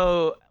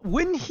 So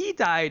when he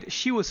died,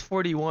 she was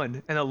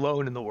 41 and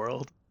alone in the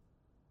world.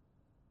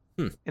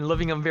 And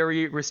living on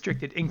very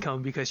restricted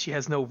income because she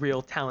has no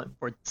real talent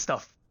for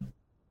stuff.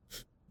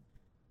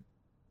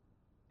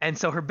 And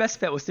so her best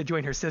bet was to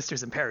join her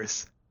sisters in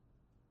Paris.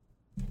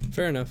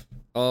 Fair enough.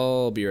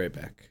 I'll be right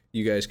back.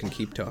 You guys can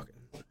keep talking.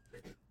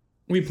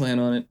 We plan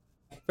on it.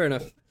 Fair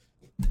enough.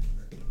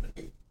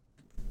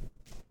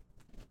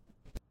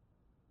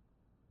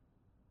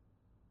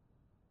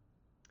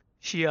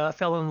 She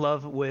fell in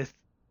love with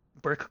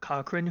Burke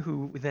Cochrane,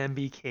 who then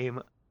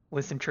became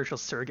Winston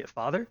Churchill's surrogate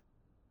father.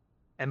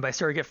 And by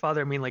surrogate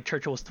father, I mean like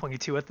Churchill was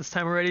 22 at this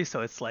time already,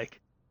 so it's like,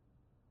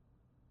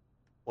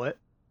 what?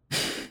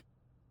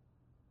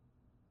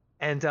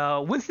 And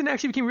Winston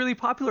actually became really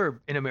popular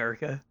in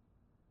America.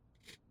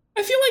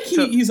 I feel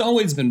like he's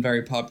always been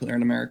very popular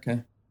in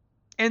America.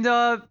 And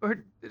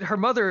her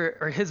mother,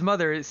 or his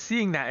mother,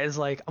 seeing that is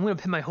like, I'm going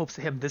to pin my hopes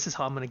to him. This is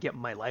how I'm going to get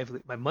my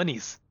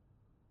monies.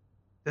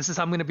 This is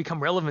how I'm going to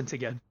become relevant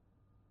again.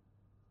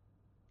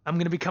 I'm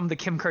going to become the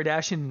Kim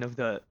Kardashian of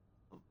the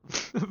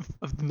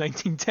of the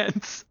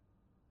 1910s.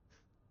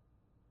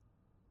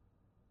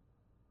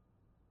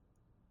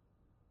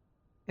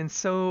 And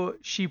so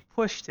she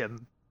pushed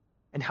him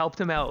and helped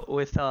him out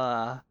with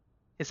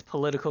his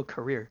political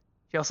career.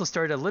 She also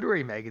started a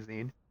literary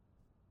magazine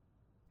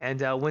and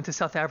went to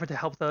South Africa to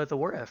help the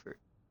war effort.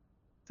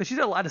 So she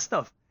did a lot of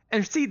stuff.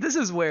 And see, this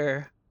is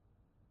where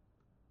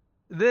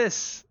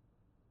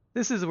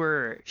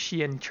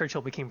she and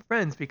Churchill became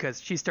friends, because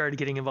she started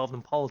getting involved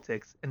in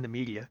politics and the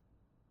media.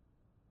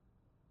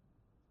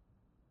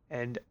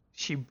 And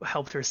she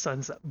helped her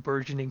son's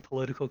burgeoning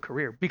political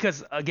career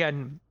because,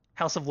 again,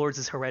 House of Lords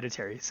is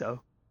hereditary,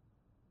 so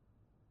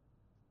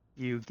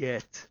you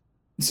get.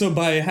 So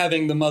by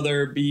having the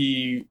mother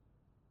be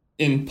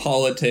in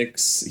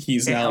politics,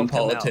 he's now in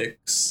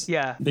politics.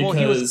 Yeah,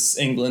 because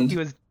England.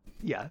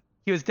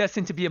 He was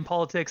destined to be in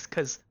politics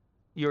because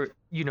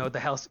the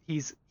house.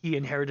 He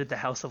inherited the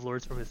House of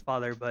Lords from his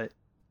father, but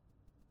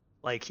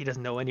like he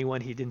doesn't know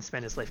anyone. He didn't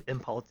spend his life in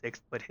politics,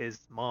 but his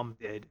mom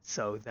did.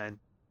 So then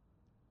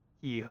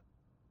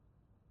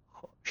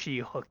she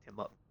hooked him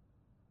up.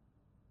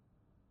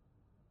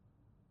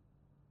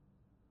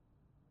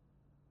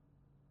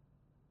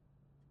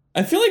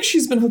 I feel like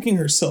she's been hooking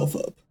herself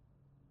up.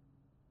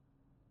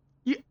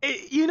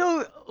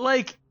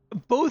 Like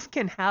both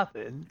can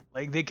happen.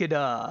 Like they could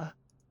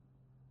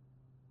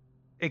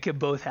it could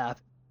both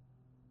happen.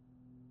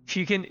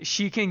 She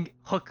can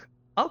hook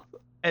up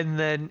and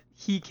then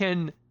he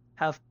can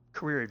have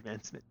career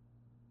advancement.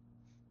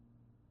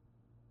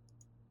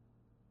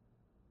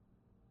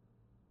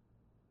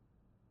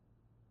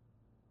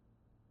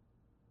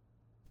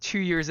 Two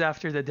years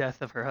after the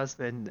death of her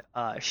husband,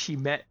 she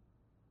met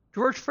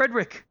George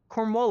Frederick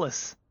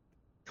Cornwallis,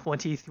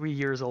 23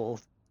 years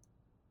old.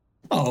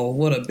 Oh,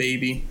 what a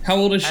baby. How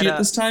old is she at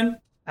this time?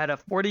 At a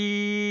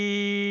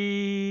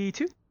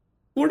 42?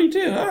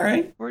 42, all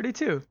right.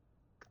 42.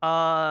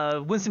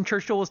 Winston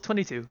Churchill was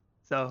 22,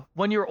 so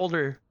 1 year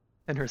older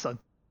than her son.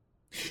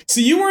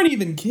 So you weren't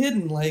even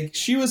kidding, like,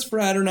 she was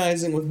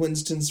fraternizing with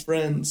Winston's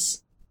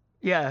friends.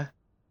 Yeah.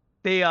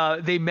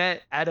 They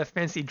met at a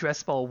fancy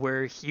dress ball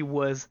where he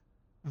was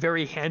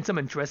very handsome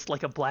and dressed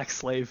like a black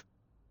slave.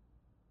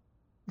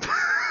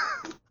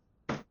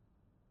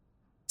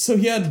 So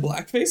he had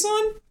blackface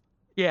on?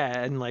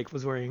 Yeah, and like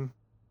was wearing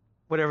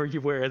whatever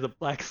you wear as a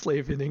black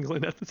slave in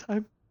England at the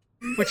time.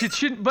 Which it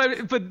shouldn't,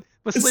 but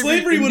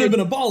slavery would have been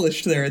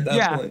abolished there at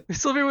that point. Yeah,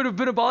 slavery would have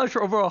been abolished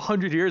for over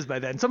 100 years by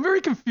then. So I'm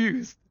very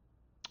confused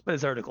by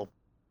this article.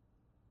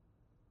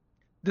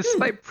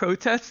 Despite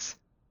protests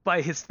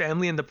by his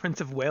family and the Prince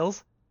of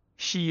Wales,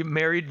 she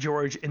married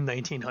George in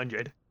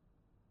 1900,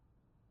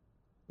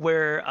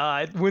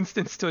 where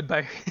Winston stood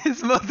by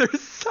his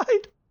mother's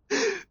side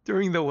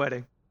during the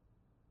wedding.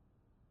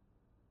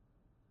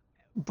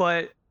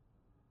 But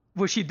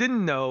what she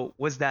didn't know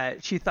was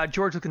that she thought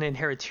George was going to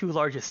inherit 2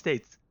 large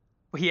estates,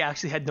 but he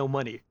actually had no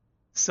money.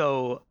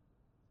 So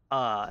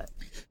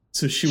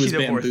she was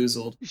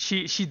bamboozled.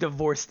 She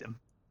divorced him.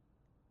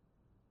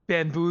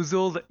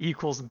 Bamboozled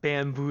equals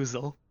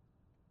bamboozle.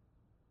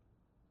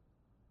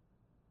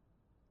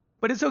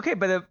 But it's okay.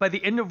 By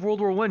the end of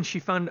World War I, she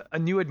found a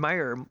new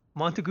admirer,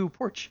 Montagu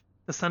Porch,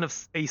 the son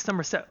of a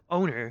Somerset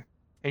owner,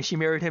 and she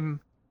married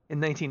him in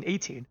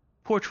 1918.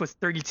 Porch was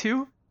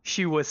 32.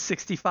 She was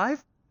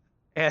 65.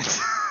 And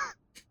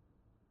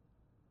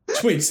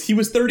wait, he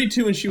was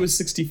 32 and she was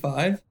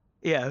 65?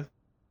 Yeah.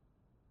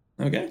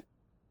 Okay.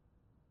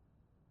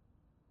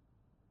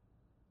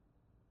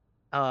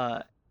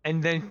 And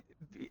then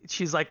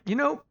she's like,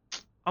 I'm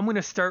going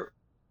to start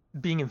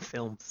being in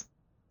films.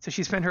 So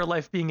she spent her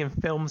life being in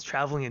films,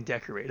 traveling, and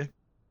decorating.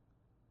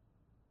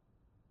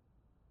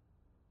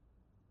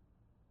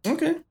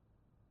 Okay.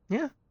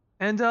 Yeah.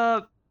 And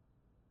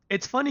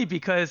it's funny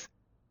because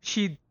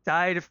she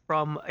died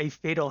from a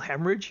fatal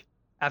hemorrhage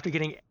after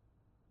getting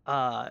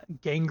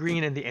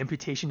gangrene and the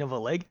amputation of a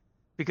leg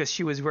because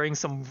she was wearing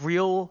some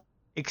real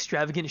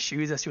extravagant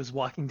shoes as she was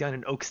walking down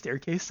an oak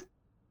staircase.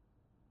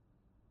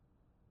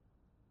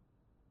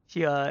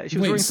 She was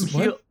wearing some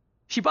heels.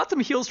 She bought some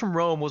heels from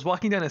Rome, was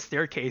walking down a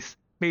staircase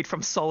made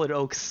from solid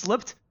oak,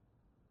 slipped,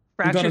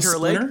 fractured her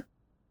leg.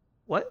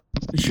 What?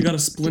 She got a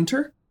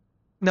splinter?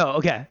 No,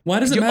 okay. Why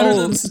does it matter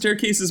that the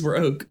staircases were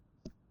oak?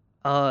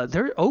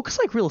 Oak's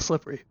like real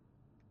slippery.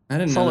 I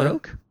didn't know. Solid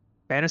oak?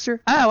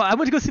 Banister? I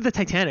went to go see the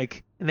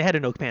Titanic, and they had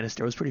an oak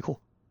banister. It was pretty cool.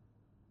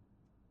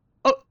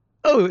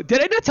 Oh,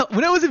 did I not tell?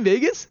 When I was in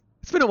Vegas,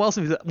 it's been a while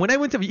since. When I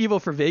went to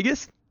Evo for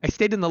Vegas, I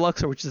stayed in the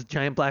Luxor, which is a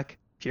giant black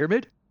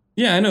pyramid.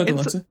 Yeah, I know the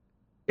Luxor.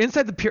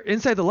 Inside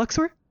the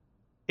Luxor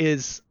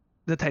is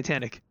the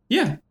Titanic.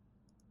 Yeah.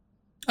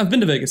 I've been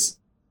to Vegas.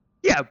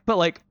 Yeah,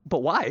 but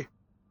why?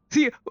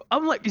 See,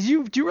 I'm like, do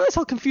you realize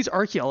how confused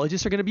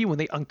archaeologists are going to be when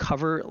they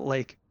uncover,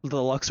 like,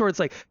 the Luxor? It's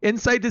like,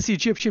 inside this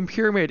Egyptian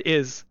pyramid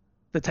is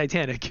the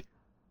Titanic.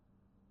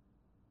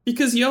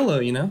 Because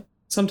YOLO,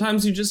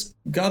 Sometimes you just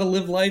gotta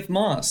live life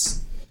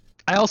moss.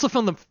 I also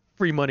found the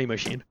free money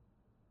machine.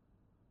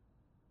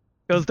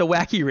 It was the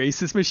wacky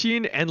racist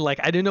machine, and, like,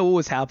 I didn't know what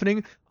was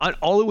happening.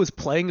 All it was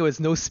playing, it was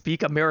No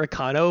Speak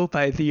Americano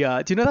by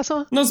the, do you know that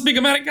song? No Speak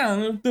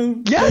Americano.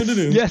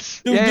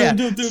 Yes. Yeah.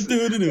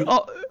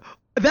 Oh,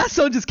 that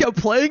song just kept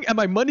playing, and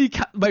my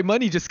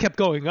money just kept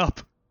going up.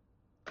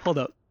 Hold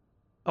up.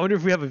 I wonder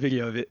if we have a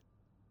video of it.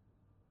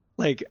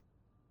 Like,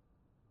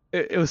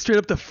 it was straight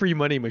up the free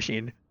money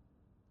machine.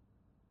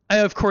 I,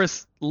 of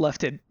course,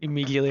 left it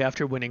immediately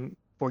after winning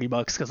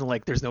 $40 because I'm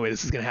like, there's no way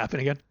this is going to happen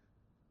again.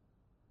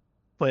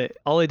 But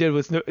all I did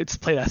was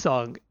play that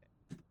song,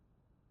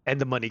 and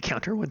the money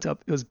counter went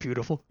up. It was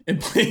beautiful. It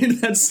played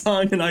that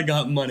song, and I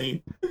got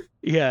money.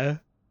 Yeah.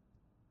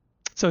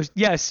 So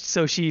yes,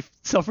 so she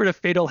suffered a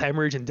fatal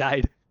hemorrhage and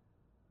died.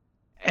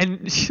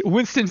 And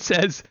Winston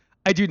says,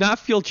 "I do not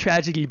feel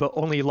tragedy, but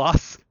only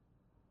loss.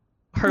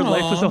 Her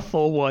life was a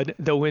full one.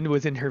 The wind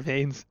was in her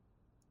veins."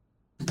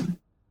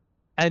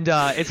 And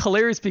it's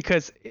hilarious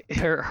because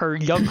her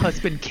young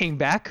husband came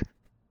back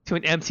to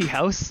an empty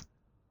house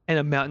and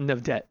a mountain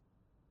of debt.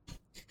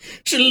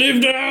 She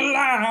lived her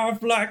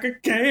life like a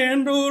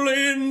candle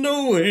in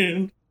the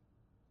wind.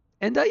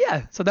 And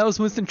yeah, so that was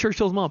Winston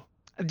Churchill's mom.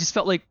 I just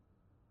felt like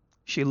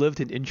she lived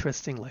an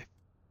interesting life.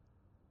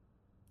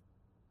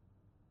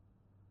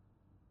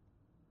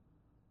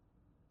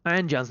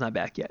 And John's not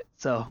back yet,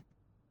 so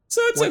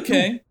it's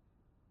okay.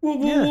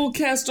 We'll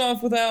cast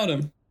off without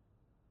him.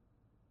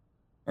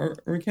 Or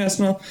are we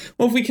casting off?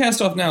 Well, if we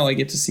cast off now, I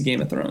get to see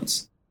Game of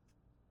Thrones.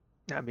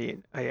 I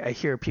mean, I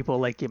hear people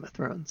like Game of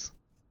Thrones.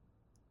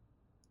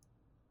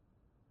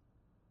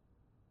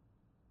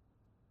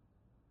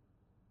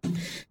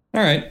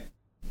 All right.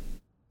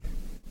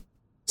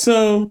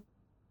 So,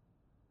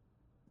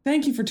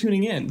 thank you for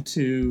tuning in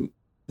to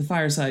the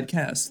Fireside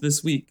Cast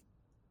this week.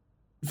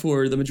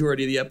 For the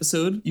majority of the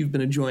episode, you've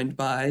been joined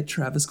by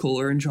Travis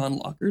Kohler and John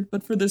Lockard,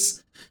 but for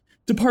this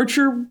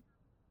departure,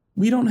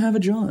 we don't have a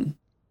John.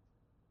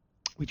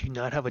 We do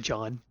not have a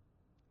John.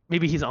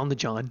 Maybe he's on the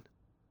John.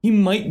 He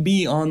might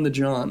be on the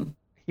John.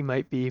 He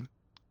might be.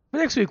 But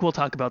next week we'll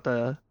talk about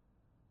the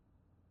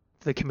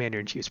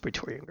Commander-in-Chief's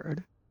Praetorian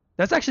Guard.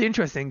 That's actually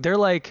interesting. They're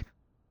like,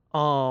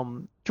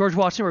 George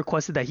Washington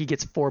requested that he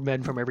gets 4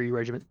 men from every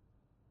regiment.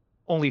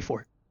 Only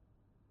 4.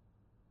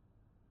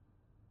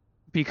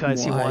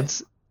 Because Why?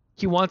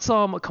 he wants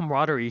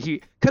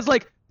camaraderie. Because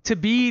like to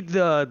be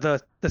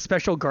the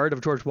special guard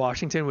of George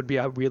Washington would be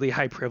a really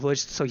high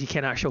privilege, so he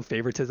cannot show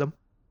favoritism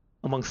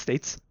among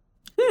states.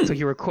 So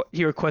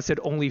he requested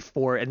only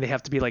 4, and they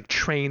have to be like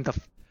trained,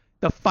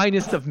 the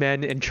finest of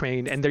men and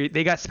trained, and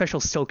they got special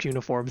silk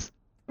uniforms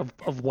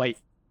of white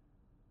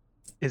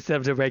instead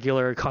of the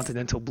regular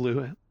continental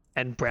blue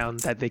and brown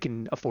that they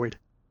can afford.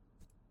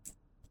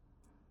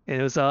 And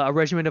it was a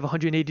regiment of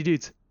 180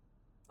 dudes,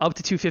 up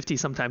to 250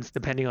 sometimes,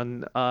 depending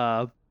on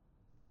how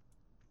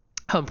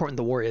important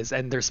the war is.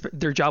 And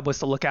their job was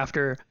to look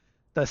after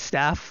the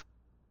staff,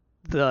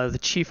 the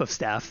chief of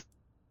staff,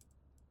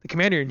 the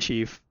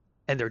commander-in-chief,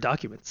 and their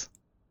documents.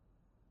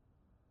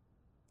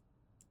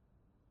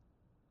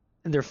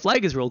 And their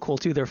flag is real cool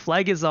too. Their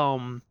flag is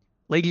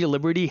Lady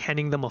Liberty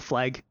handing them a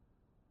flag.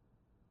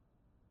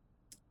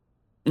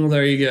 Well,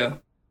 there you go.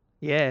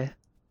 Yeah.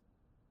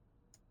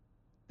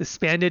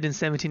 Disbanded in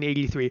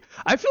 1783.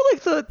 I feel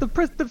like the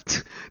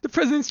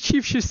president's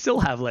chief should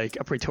still have like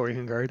a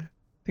Praetorian Guard.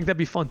 I think that'd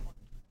be fun.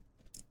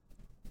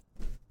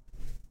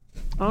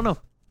 I don't know.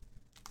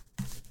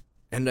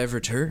 And I've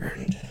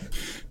returned.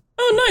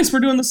 Oh, nice. We're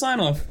doing the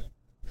sign-off.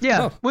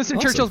 Yeah, Oh, Winston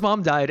awesome. Churchill's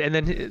mom died, and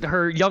then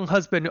her young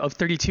husband of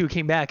 32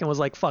 came back and was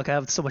like, "Fuck, I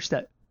have so much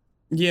debt."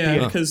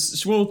 Yeah, because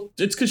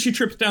it's because she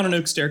tripped down an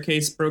oak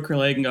staircase, broke her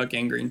leg, and got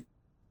gangrene.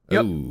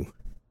 Yep. Ooh,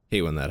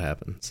 hate when that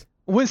happens.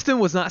 Winston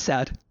was not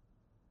sad.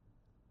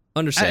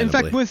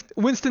 Understandably. In fact,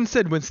 Winston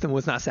said Winston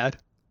was not sad.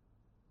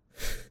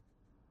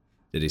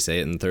 Did he say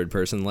it in third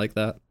person like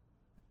that?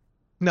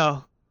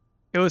 No,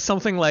 it was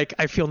something like,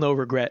 "I feel no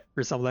regret"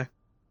 or something.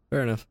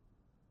 Fair enough.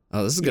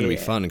 Oh, this is gonna be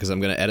Yeah. fun because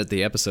I'm gonna edit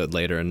the episode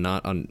later and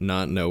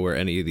not know where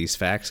any of these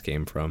facts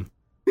came from.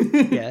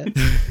 Yeah.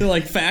 They're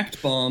like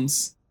fact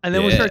bombs. And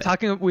then we Yeah. started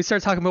talking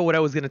about what I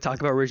was going to talk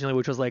about originally,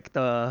 which was like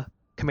the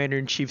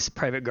Commander-in-Chief's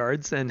private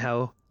guards and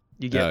how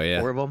you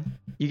get 4 of them.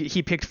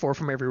 He picked 4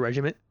 from every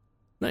regiment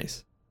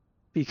Nice.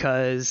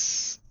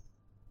 because,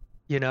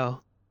 he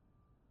didn't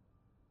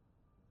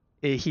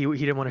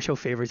want to show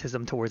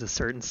favoritism towards a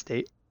certain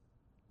state.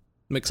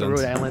 Makes So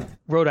sense.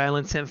 Rhode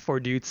Island sent 4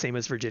 dudes, same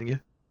as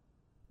Virginia.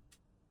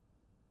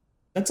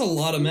 That's a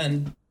lot of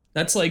men.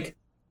 That's like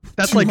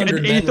an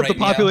 200 men eighth of the right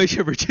now.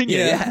 population of Virginia.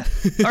 Yeah.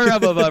 Yeah. Or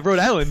of Rhode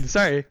Island.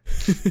 Sorry.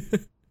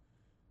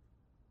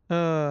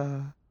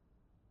 Oh,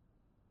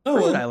 Rhode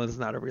well, Island's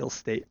not a real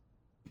state.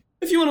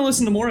 if you want to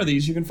listen to more of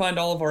these, you can find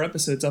all of our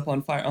episodes up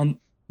on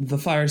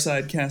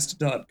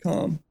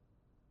thefiresidecast.com.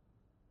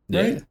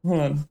 Right? Yeah.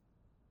 Hold on.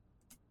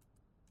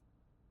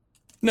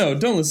 No,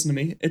 don't listen to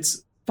me.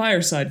 It's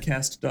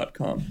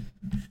firesidecast.com.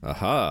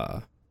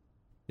 Aha.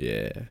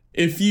 Yeah.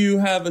 If you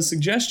have a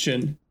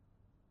suggestion,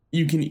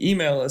 you can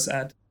email us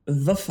at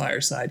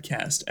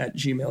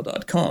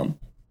thefiresidecast@gmail.com.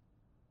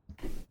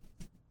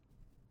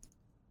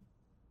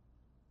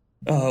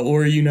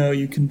 Or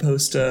you can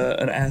post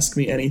an Ask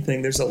Me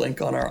Anything. There's a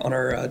link on our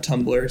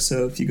Tumblr.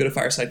 So if you go to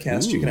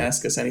Firesidecast, you can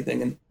ask us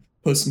anything and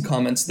post some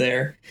comments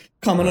there.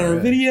 Comment on our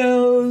Alright.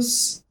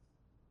 videos.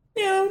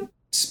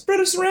 Spread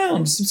us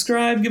around.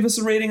 Subscribe. Give us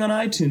a rating on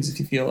iTunes if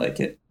you feel like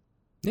it.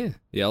 Yeah.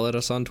 Yell at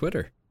us on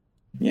Twitter.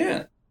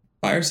 Yeah.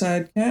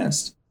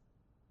 Firesidecast.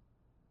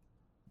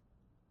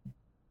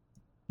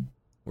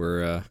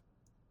 We're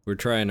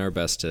trying our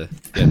best to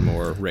get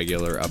more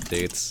regular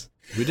updates.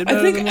 We did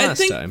better than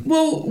last time.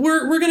 Well,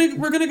 we're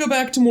gonna go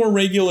back to more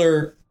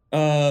regular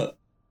now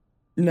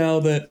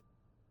that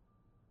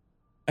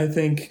I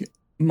think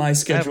my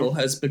schedule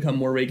has become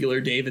more regular.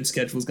 David's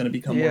schedule is going to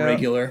become more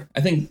regular.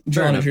 I think,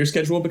 John, is your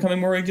schedule becoming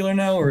more regular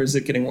now, or is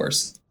it getting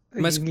worse?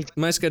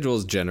 My schedule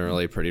is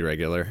generally pretty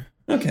regular.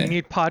 Okay. You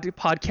need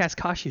podcast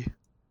Kashi.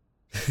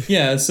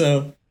 Yeah,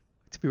 so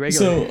to be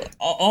regular.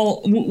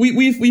 So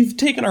we've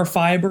taken our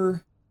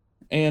fiber,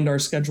 and our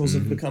schedules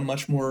have become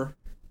much more,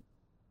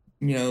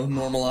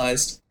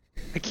 normalized.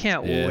 I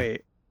can't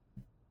wait.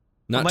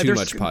 Not too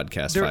much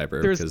podcast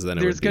fiber, because then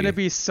there's going to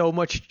be so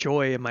much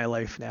joy in my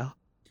life now.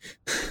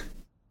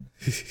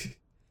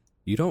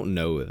 You don't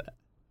know that.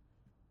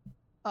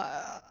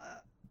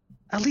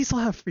 At least I'll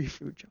have free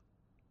food, John.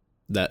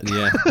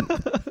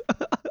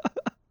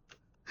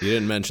 You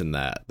didn't mention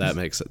that. That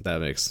makes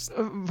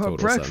total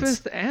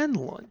breakfast sense. And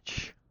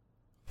lunch.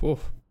 Whew,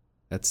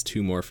 that's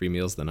 2 more free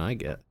meals than I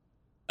get.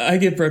 I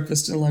get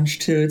breakfast and lunch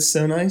too. It's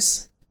so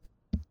nice.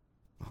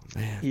 Oh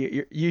man,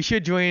 you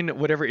should join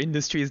whatever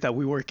industries that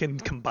we work in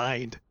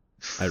combined.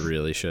 I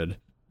really should.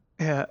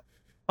 Yeah.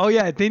 Oh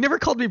yeah, they never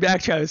called me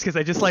back, Travis, because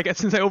I just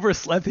since I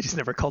overslept, they just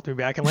never called me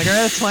back. I'm like, all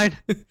right, that's fine,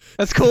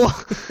 that's cool.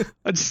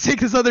 I'll just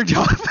take this other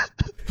job.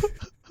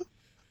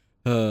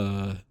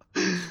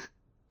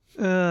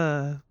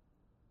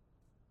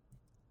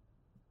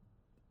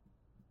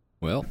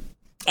 Well,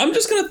 I'm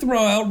just going to throw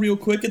out real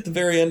quick at the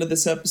very end of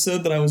this episode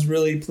that I was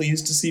really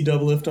pleased to see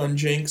double lift on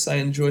Jinx. I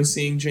enjoy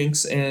seeing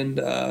Jinx and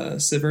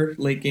Sivir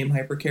late game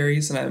hyper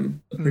carries, and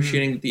I'm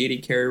appreciating that the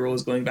AD carry role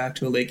is going back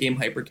to a late game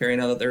hyper carry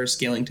now that they're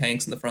scaling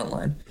tanks in the front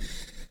line.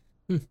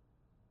 I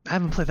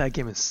haven't played that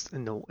game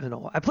in a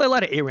while. I play a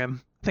lot of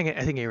ARAM. I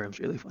think ARAM's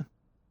really fun.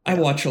 I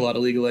watch a lot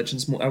of League of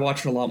Legends. I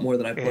watch it a lot more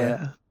than I play.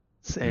 Yeah,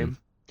 same.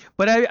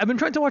 But I've been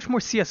trying to watch more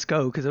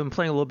CSGO because I've been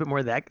playing a little bit more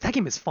of that. That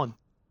game is fun.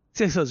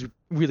 CSGO is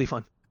really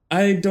fun.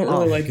 I don't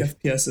really like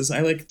FPSs. I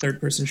like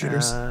third-person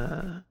shooters.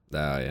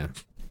 yeah.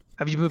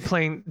 Have you been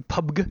playing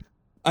PUBG?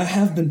 I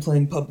have been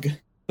playing PUBG.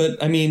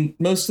 But, I mean,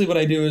 mostly what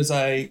I do is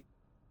I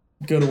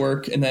go to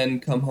work and then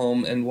come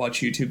home and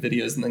watch YouTube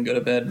videos and then go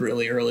to bed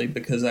really early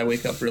because I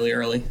wake up really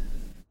early.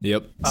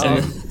 Yep.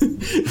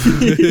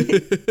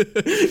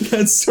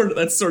 That's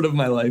sort of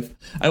my life.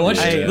 I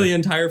watched the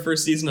entire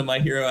first season of My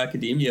Hero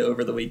Academia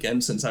over the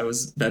weekend since I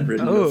was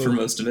bedridden for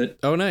most of it.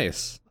 Oh,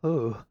 nice.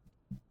 Oh.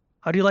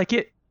 How do you like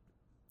it?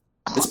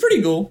 It's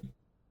pretty cool.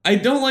 I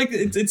don't like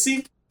it.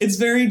 It's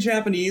very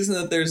Japanese in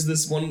that there's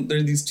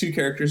these 2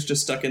 characters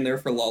just stuck in there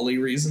for lolly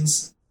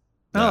reasons.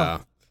 I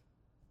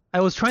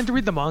was trying to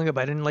read the manga,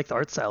 but I didn't like the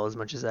art style as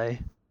much as I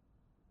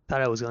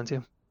thought I was going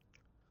to.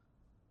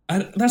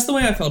 That's the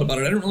way I felt about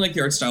it. I didn't really like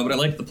the art style, but I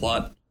liked the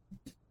plot.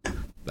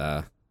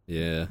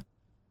 Yeah.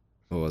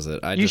 What was it?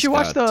 You should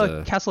watch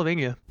the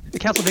Castlevania. The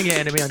Castlevania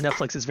anime on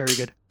Netflix is very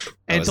good.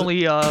 And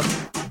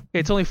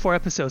it's only 4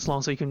 episodes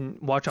long, so you can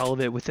watch all of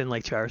it within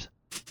 2 hours.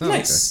 Oh,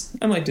 nice.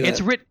 Okay. I might do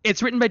that.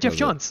 It's written by Jeff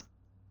Johns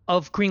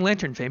of Green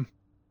Lantern fame.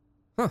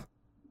 Huh.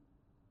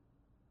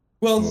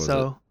 Well,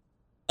 so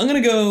I'm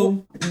going to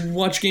go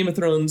watch Game of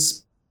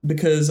Thrones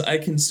because I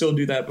can still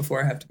do that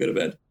before I have to go to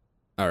bed.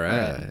 All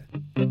right.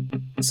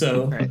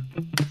 So, all right.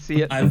 See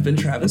ya. I've been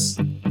Travis.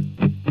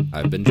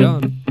 I've been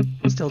John.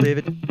 Still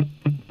David.